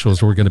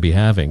specials we're going to be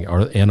having?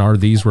 Are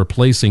these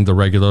replacing the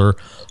regular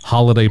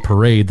holiday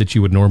parade that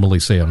you would normally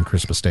say on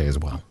Christmas Day as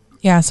well?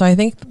 Yeah, so I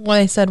think what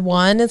I said,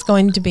 one is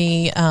going to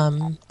be,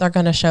 they're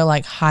going to show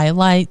like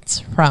highlights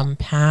from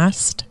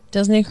past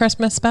Disney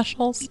Christmas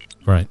specials.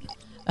 Right.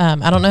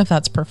 I don't know if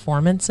that's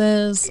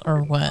performances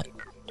or what,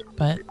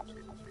 but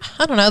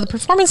I don't know. The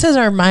performances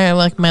are my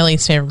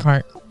least favorite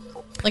part.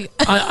 Like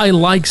I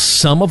like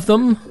some of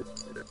them.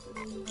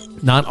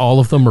 Not all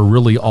of them are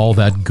really all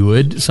that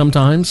good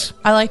sometimes.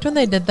 I liked when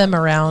they did them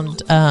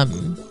around,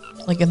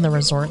 like in the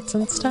resorts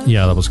and stuff.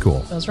 Yeah, that was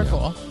cool. Those were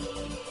cool.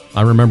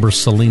 I remember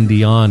Celine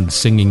Dion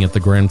singing at the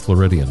Grand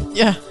Floridian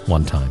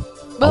one time.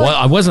 Well,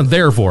 I wasn't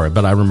there for it,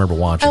 but I remember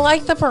watching. I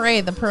like the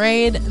parade.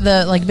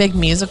 The like big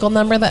musical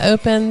number that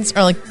opens,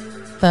 or like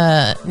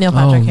the Neil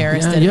Patrick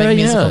Harris did a big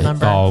musical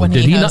number. Oh, when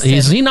did he not? hosted.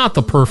 Is he not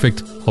the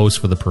perfect host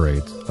for the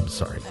parade? I'm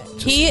sorry.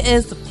 He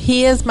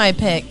is my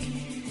pick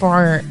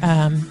for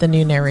the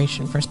new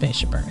narration for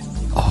Spaceship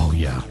Earth. Oh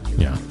yeah.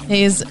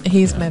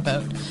 He's my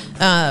vote.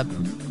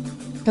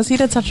 Because he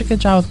did such a good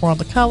job with World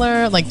of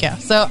Color.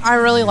 So I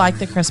really like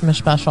the Christmas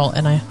special,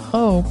 and I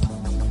hope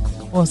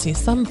we'll see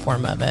some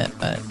form of it.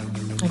 But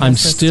I'm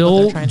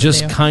still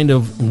just kind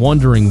of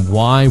wondering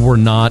why we're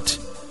not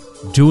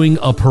doing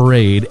a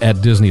parade at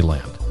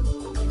Disneyland.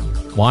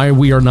 Why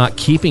we are not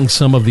keeping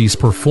some of these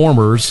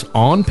performers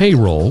on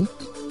payroll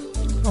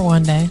for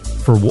one day,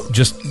 for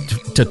just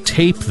to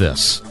tape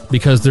this,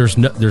 because there's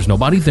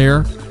nobody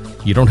there.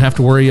 You don't have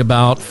to worry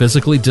about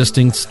physically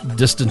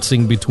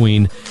distancing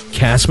between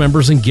cast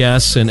members and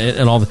guests and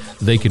all.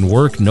 They can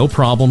work no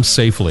problem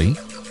safely.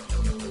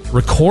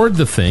 Record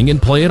the thing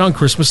and play it on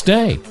Christmas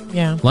Day.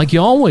 Yeah. Like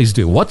you always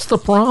do. What's the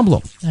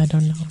problem? I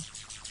don't know.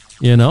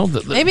 You know?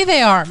 Maybe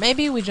they are.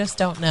 Maybe we just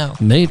don't know.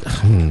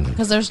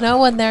 Because there's no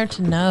one there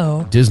to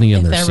know Disney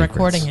and if their they're secrets,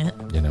 recording it.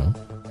 You know?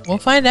 We'll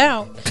find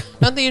out.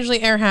 Don't they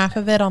usually air half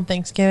of it on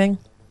Thanksgiving?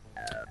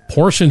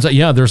 Portions,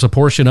 there's a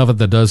portion of it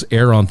that does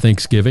air on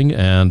Thanksgiving,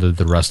 and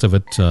the rest of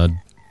it,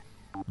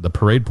 the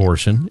parade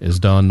portion, is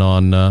done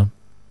on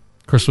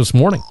Christmas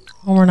morning.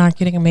 Well, we're not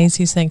getting a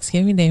Macy's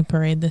Thanksgiving Day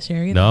parade this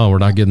year either. No, we're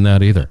not getting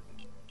that either.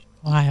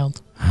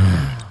 Wild.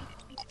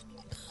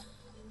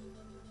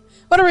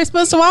 What are we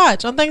supposed to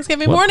watch on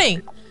Thanksgiving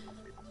morning?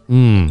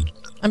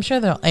 I'm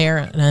sure they'll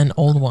air an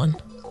old one.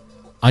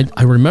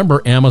 I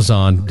remember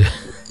Amazon.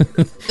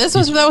 That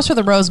was for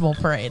the Rose Bowl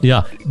parade.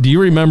 Yeah. Do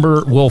you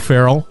remember Will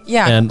Ferrell?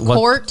 Yeah. And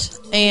Court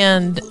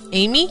and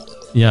Amy?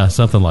 Yeah,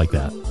 something like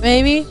that.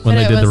 Maybe. When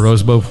they did the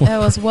Rose Bowl. It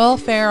was Will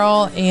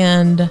Ferrell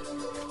and I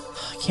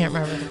can't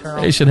remember the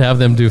girl. They should have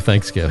them do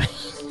Thanksgiving.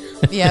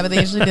 Yeah, but they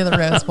usually do the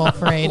Rose Bowl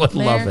parade. I would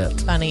love it.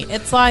 Funny.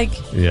 It's like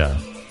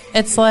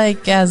it's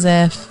like as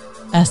if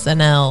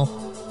SNL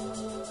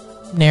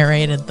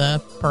narrated the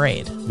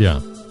parade. Yeah.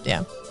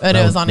 Yeah. But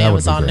it was on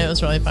Amazon and it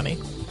was really funny.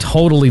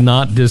 Totally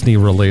not Disney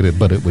related,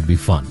 but it would be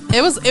fun.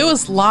 It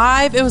was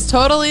live. It was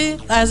totally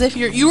as if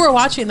you were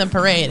watching the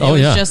parade. It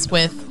was just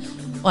with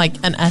like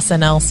an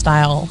SNL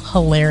style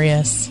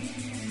hilarious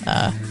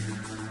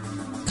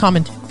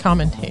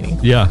commentating.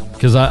 Yeah,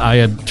 because I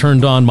had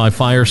turned on my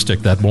Fire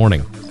Stick that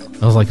morning.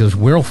 I was like, is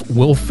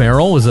Will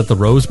Ferrell is at the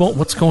Rose Bowl?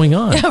 What's going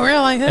on? Yeah, we're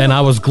like, and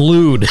I was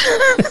glued.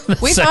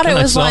 We thought it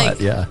was like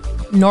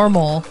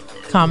normal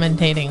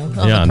commentating on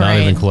the parade. Not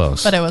even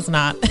close. But it was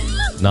not.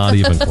 Not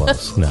even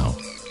close, no.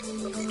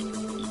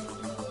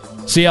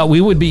 See, we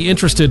would be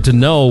interested to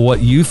know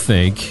what you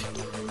think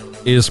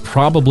is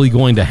probably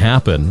going to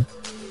happen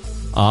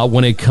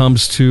when it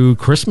comes to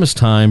Christmas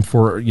time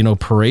for,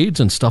 parades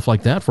and stuff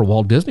like that for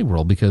Walt Disney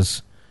World,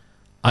 because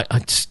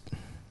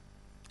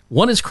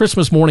what is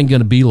Christmas morning going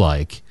to be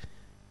like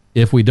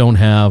if we don't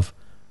have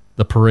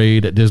the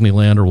parade at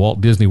Disneyland or Walt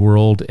Disney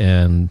World,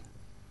 and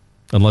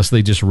unless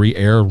they just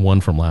re-air one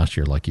from last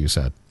year, like you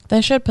said?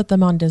 They should put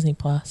them on Disney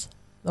Plus,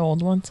 the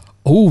old ones.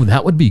 Oh,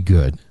 that would be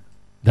good.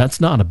 That's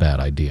not a bad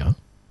idea.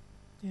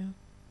 Yeah.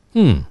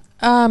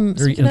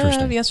 Very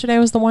interesting. Yesterday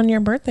was the 1-year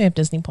birthday of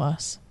Disney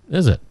Plus.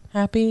 Is it?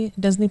 Happy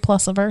Disney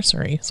Plus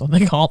anniversary, is what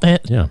they called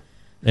it. Yeah.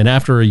 And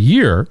after a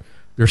year,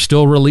 they're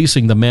still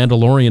releasing the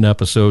Mandalorian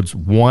episodes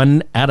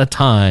one at a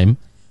time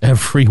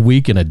every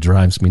week, and it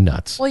drives me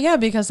nuts. Well, yeah,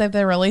 because if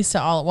they released it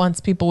all at once,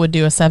 people would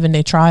do a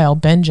 7-day trial,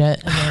 binge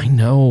it. I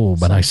know,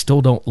 but I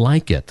still don't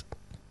like it.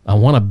 I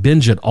want to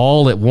binge it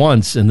all at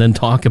once and then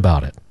talk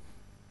about it.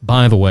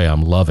 By the way,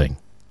 I'm loving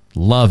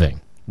The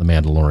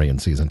Mandalorian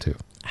Season 2.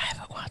 I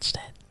haven't watched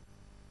it.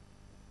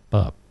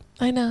 Bub.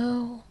 I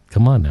know.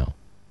 Come on now.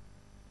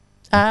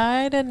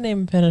 I didn't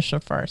even finish the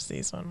first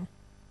season.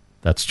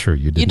 That's true.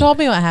 You didn't. You told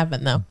me what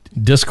happened, though.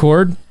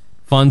 Discord,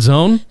 Fun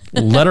Zone,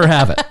 let her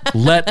have it.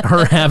 Let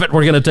her have it.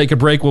 We're going to take a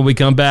break. When we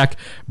come back,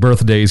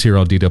 birthdays here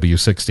on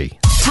DW60.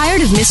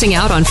 Tired of missing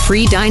out on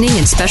free dining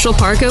and special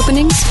park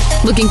openings?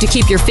 Looking to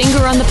keep your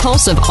finger on the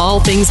pulse of all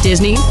things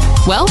Disney?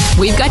 Well,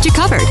 we've got you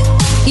covered.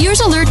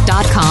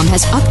 EarsAlert.com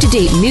has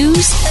up-to-date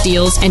news,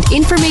 deals, and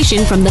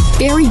information from the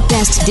very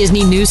best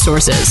Disney news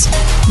sources.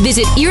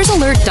 Visit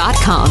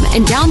EarsAlert.com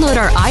and download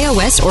our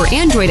iOS or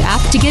Android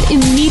app to get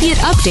immediate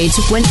updates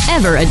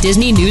whenever a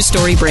Disney news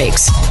story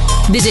breaks.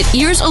 Visit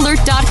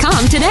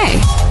EarsAlert.com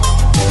today.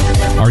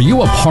 Are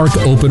you a park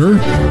opener?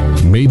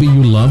 Maybe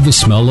you love the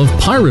smell of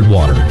pirate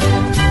water.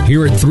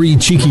 Here at 3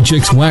 Cheeky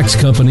Chicks Wax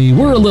Company,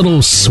 we're a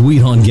little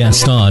sweet on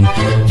Gaston,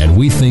 and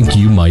we think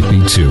you might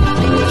be too.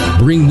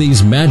 Bring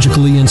these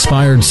magically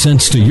inspired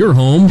scents to your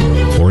home,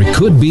 or it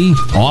could be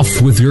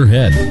off with your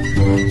head.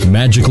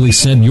 Magically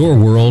scent your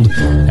world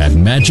at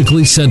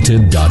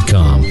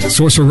magicallyscented.com.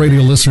 Sorcerer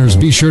Radio listeners,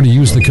 be sure to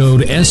use the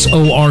code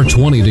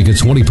SOR20 to get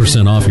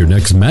 20% off your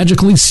next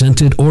magically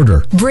scented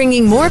order.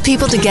 Bringing more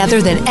people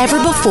together than ever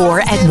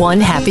before at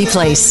one happy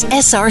place.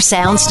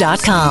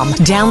 srsounds.com.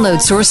 Download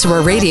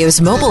Sorcerer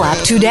Radio's mobile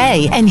app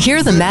today and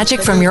hear the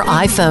magic from your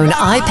iPhone,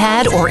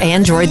 iPad, or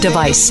Android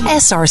device.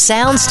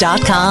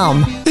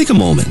 srsounds.com. Take a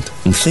moment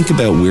and think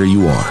about where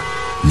you are.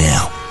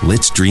 Now,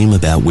 let's dream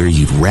about where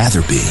you'd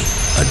rather be.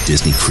 A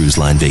Disney Cruise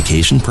Line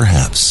vacation,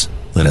 perhaps.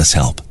 Let us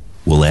help.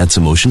 We'll add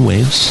some ocean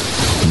waves.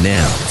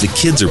 Now, the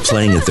kids are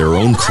playing at their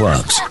own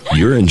clubs.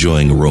 You're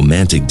enjoying a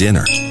romantic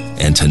dinner.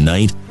 And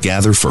tonight,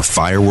 gather for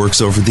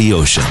fireworks over the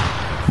ocean.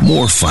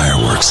 More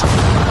fireworks.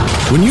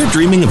 When you're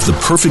dreaming of the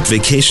perfect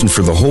vacation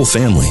for the whole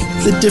family,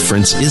 the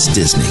difference is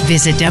Disney.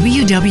 Visit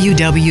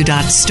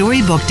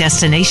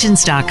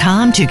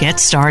www.storybookdestinations.com to get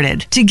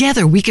started.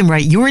 Together, we can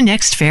write your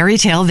next fairy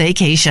tale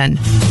vacation.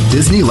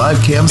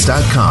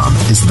 DisneyLiveCams.com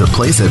is the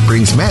place that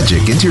brings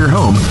magic into your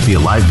home via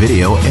live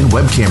video and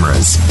web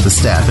cameras. The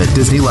staff at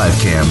Disney Live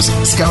Cams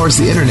scours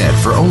the internet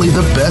for only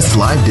the best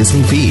live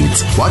Disney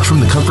feeds. Watch from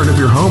the comfort of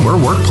your home or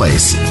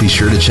workplace. Be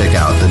sure to check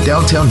out the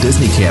Downtown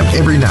Disney Camp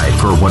every night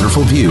for a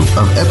wonderful view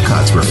of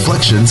Epcot's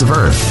Reflections of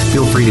Earth.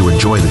 Feel free to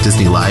enjoy the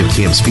Disney Live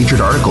Camps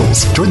featured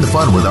articles. Join the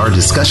fun with our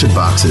discussion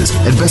boxes.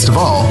 And best of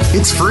all,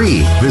 it's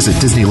free. Visit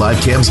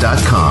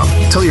DisneyLiveCams.com.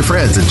 Tell your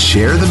friends and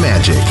share the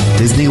magic.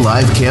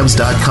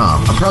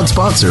 DisneyLiveCams.com, a proud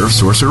sponsor of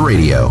Sorcerer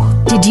Radio.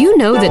 Did you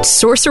know that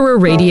Sorcerer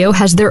Radio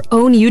has their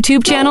own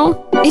YouTube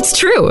channel? It's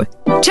true.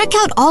 Check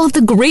out all of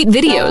the great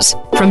videos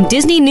from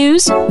Disney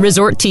News,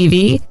 Resort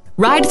TV,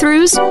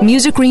 ride-throughs,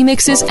 music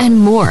remixes, and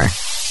more.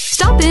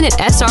 Stop in at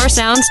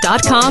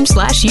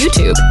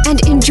srsounds.com/YouTube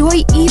and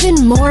enjoy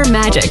even more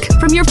magic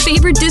from your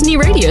favorite Disney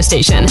radio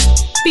station.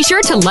 Be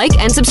sure to like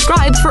and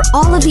subscribe for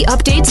all of the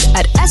updates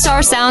at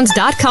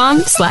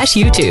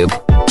srsounds.com/YouTube.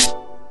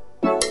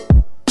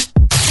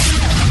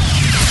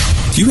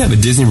 Do you have a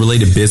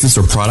Disney-related business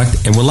or product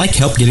and would like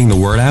help getting the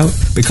word out?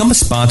 Become a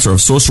sponsor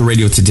of Sorcerer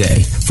Radio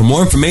today. For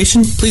more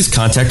information, please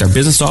contact our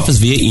business office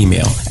via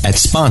email at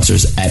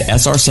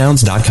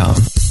sponsors@srsounds.com.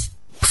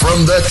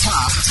 From the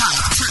top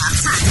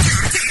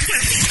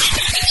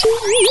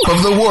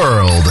of the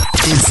world,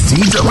 it's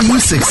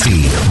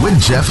DW60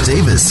 with Jeff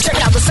Davis. Check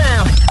out the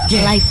sound.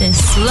 You like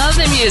this? Love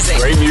the music.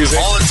 Great music.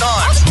 All the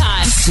time.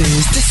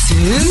 This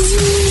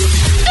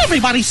is.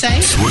 Everybody say.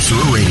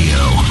 Sorcerer Radio.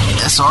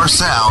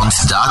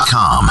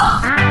 srsounds.com.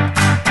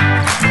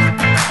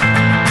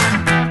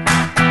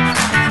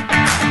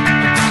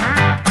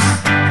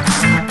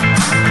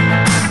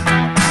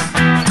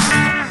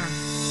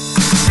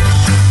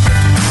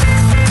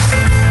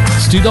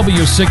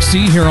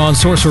 DW60 here on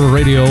Sorcerer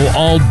Radio,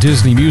 all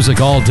Disney music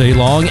all day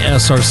long,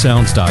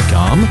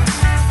 srsounds.com.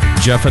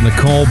 Jeff and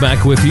Nicole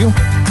back with you.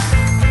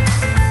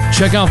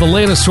 Check out the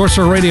latest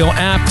Sorcerer Radio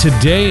app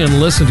today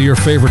and listen to your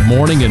favorite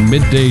morning and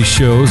midday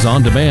shows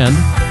on demand.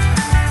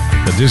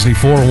 The Disney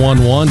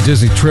 411,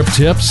 Disney Trip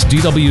Tips,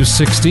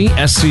 DW60,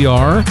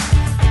 SCR,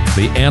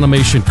 the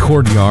Animation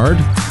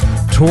Courtyard,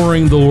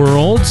 Touring the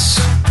Worlds,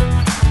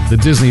 the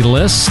Disney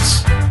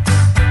List,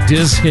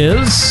 Diz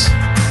His.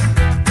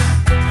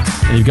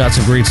 And you've got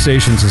some great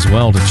stations as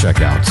well to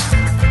check out.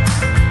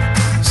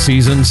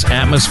 Seasons,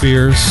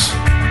 Atmospheres,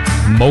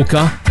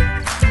 Mocha.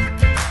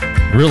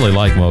 Really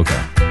like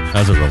Mocha.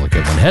 That's a really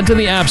good one. Head to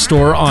the App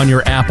Store on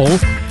your Apple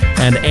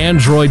and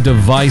Android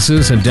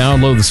devices and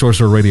download the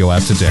Sorcerer Radio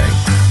app today.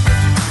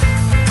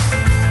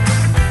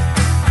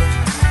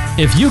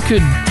 If you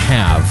could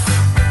have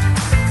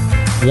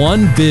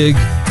one big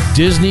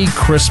Disney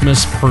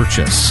Christmas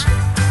purchase,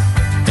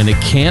 and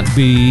it can't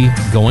be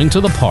going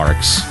to the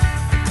parks,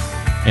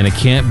 and it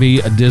can't be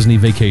a Disney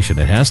vacation.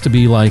 It has to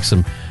be like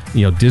some,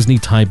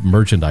 Disney-type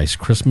merchandise,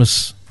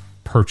 Christmas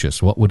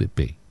purchase. What would it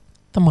be?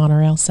 The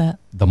monorail set.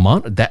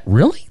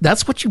 Really?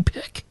 That's what you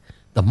pick?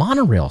 The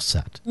monorail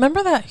set.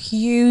 Remember that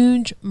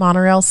huge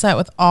monorail set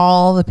with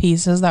all the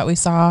pieces that we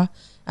saw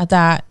at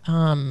that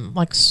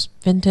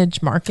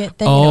vintage market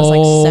thing? Oh, it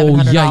was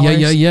like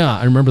 $700. Yeah.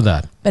 I remember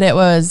that. But it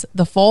was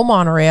the full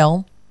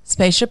monorail,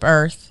 Spaceship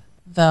Earth,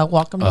 the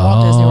Welcome to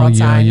Walt Disney World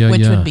sign,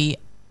 which would be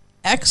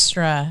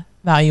extra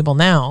valuable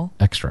now.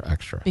 Extra.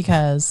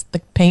 Because the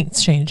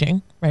paint's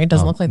changing, right? It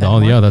doesn't look like that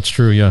anymore. Yeah, that's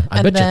true, yeah.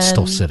 I bet you it's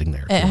still sitting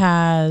there. It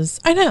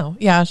has, I know,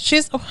 yeah.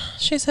 She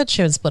said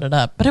she would split it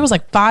up. But it was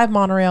like 5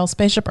 monorail,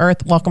 Spaceship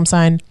Earth, welcome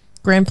sign,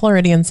 Grand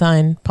Floridian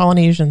sign,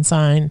 Polynesian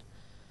sign,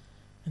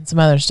 and some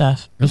other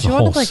stuff. She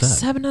wanted like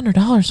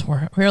 $700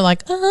 for it. We were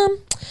like,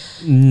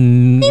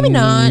 maybe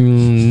not.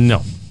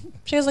 No.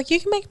 She was like, you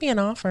can make me an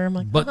offer. I'm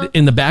like, but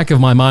in the back of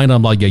my mind,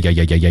 I'm like, yeah. If I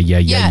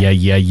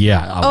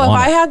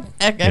had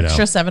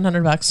extra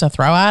 $700 to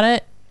throw at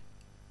it,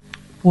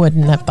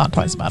 wouldn't have thought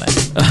twice about it.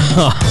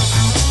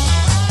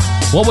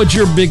 What would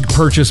your big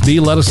purchase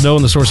be? Let us know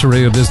in the Sorcerer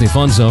Radio Disney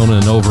Fun Zone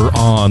and over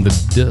on the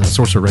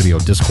Sorcerer Radio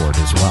Discord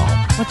as well.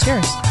 What's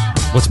yours?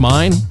 What's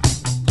mine?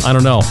 I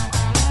don't know.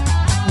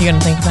 You gonna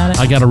think about it?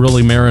 I gotta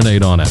really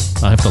marinate on it.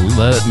 I have to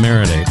let it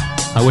marinate.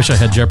 I wish I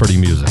had Jeopardy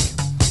music.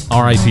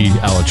 R.I.P.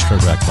 Alex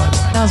Trebek, by the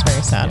way. That was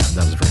very sad. Yeah,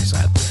 that was very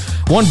sad.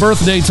 One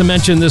birthday to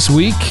mention this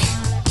week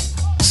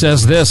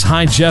says this.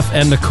 Hi, Jeff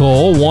and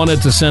Nicole.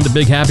 Wanted to send a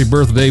big happy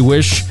birthday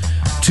wish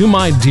to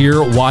my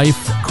dear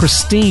wife,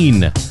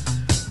 Christine.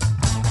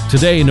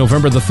 Today,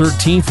 November the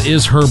 13th,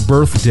 is her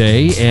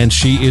birthday, and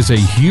she is a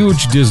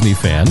huge Disney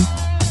fan.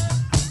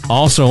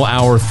 Also,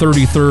 our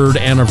 33rd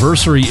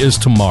anniversary is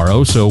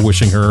tomorrow, so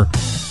wishing her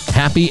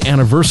happy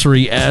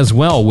anniversary as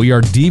well. We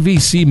are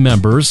DVC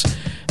members,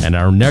 and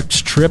our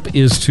next trip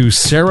is to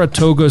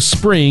Saratoga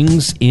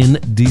Springs in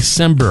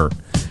December.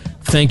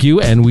 Thank you,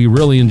 and we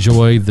really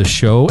enjoy the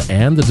show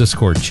and the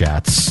Discord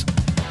chats.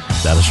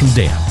 That is from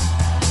Dan.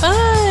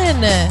 Fun!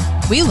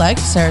 We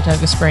liked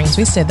Saratoga Springs.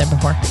 We stayed there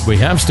before. We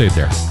have stayed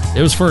there.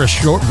 It was for a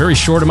very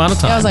short amount of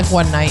time. Yeah, it was like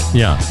one night.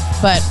 Yeah.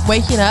 But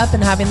waking up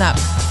and having that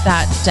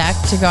deck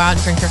to go out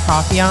and drink your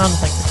coffee on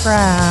with like the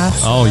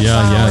grass. Oh,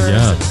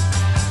 yeah.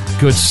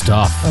 Good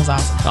stuff. That was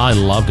awesome. I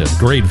loved it.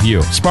 Great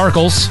view.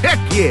 Sparkles. Heck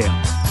yeah.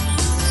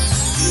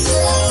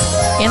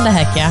 And a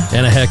heck yeah.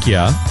 And a heck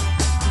yeah.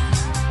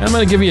 I'm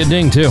going to give you a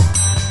ding, too.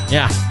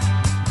 Yeah.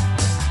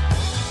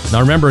 Now,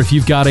 remember, if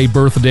you've got a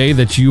birthday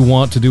that you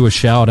want to do a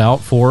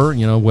shout-out for,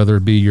 you know, whether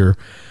it be your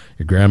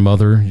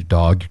grandmother, your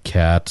dog, your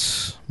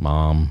cat,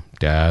 mom,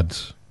 dad,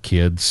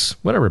 kids,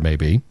 whatever it may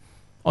be,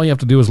 all you have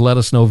to do is let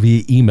us know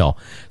via email.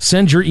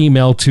 Send your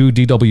email to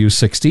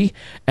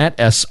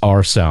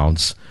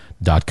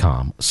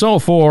dw60@srsounds.com. So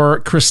for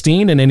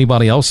Christine and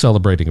anybody else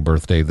celebrating a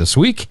birthday this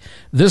week,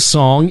 this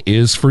song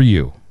is for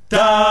you.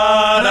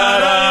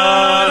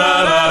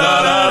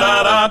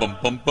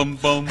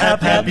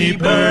 Happy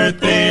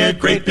birthday, a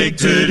great big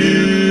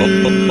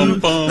to-do.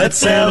 Let's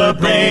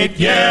celebrate,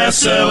 yeah,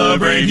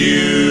 celebrate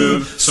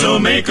you. So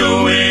make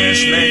a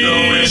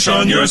wish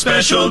on your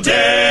special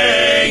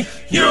day.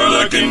 You're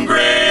looking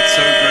great,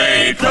 so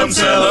great, come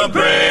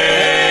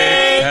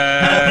celebrate.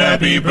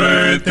 Happy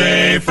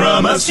birthday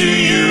from us to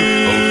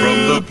you. Oh,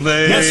 from the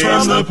place, yes,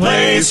 from the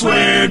place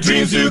where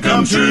dreams do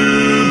come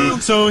true.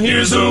 So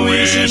here's a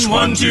wish,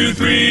 1, 2,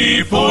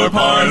 3,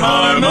 4-part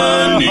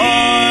harmony.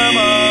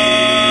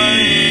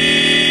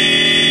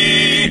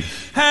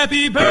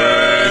 Happy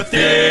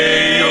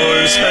birthday,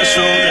 your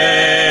special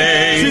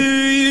day. To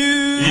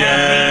you.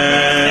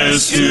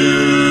 Yes, to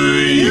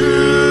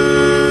you.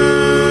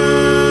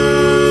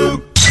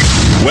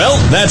 Well,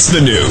 that's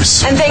the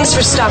news. And thanks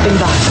for stopping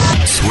by.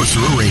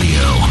 Sorcerer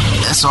Radio,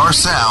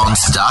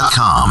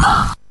 srsounds.com.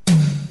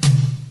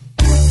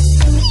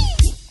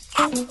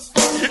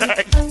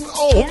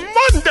 Oh,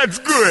 man, that's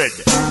good.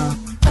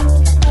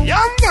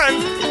 Yeah, man.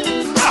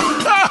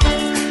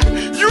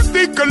 You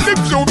think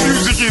calypso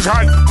music is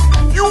hot?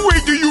 You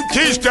wait till you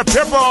taste the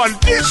pepper on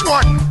this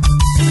one.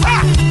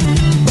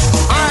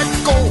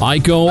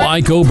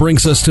 Iko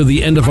brings us to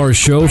the end of our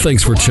show.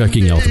 Thanks for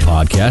checking out the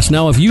podcast.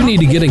 Now, if you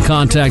need to get in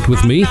contact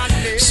with me,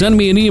 send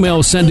me an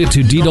email. Send it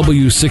to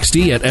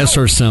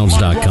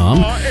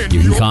dw60@srsounds.com.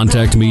 You can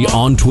contact me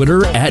on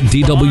Twitter at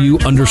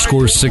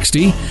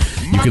DW_60.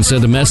 You can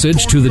send a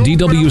message to the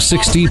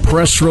DW60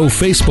 Press Row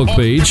Facebook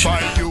page,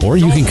 or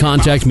you can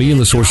contact me in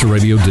the Sorcerer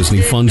Radio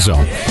Disney Fun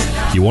Zone.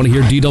 If you want to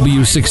hear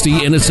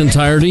DW60 in its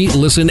entirety,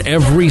 listen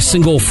every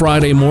single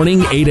Friday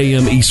morning, 8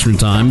 a.m. Eastern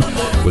Time,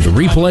 with a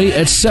replay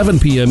at 7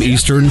 p.m.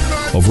 Eastern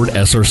over at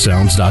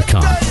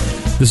srsounds.com.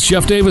 This is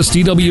Jeff Davis,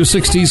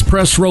 DW60's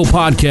Press Row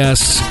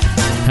Podcasts.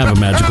 Have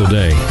a magical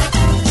day.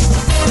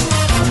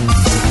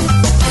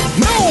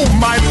 No,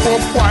 my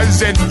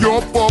purpose and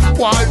your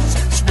purpose.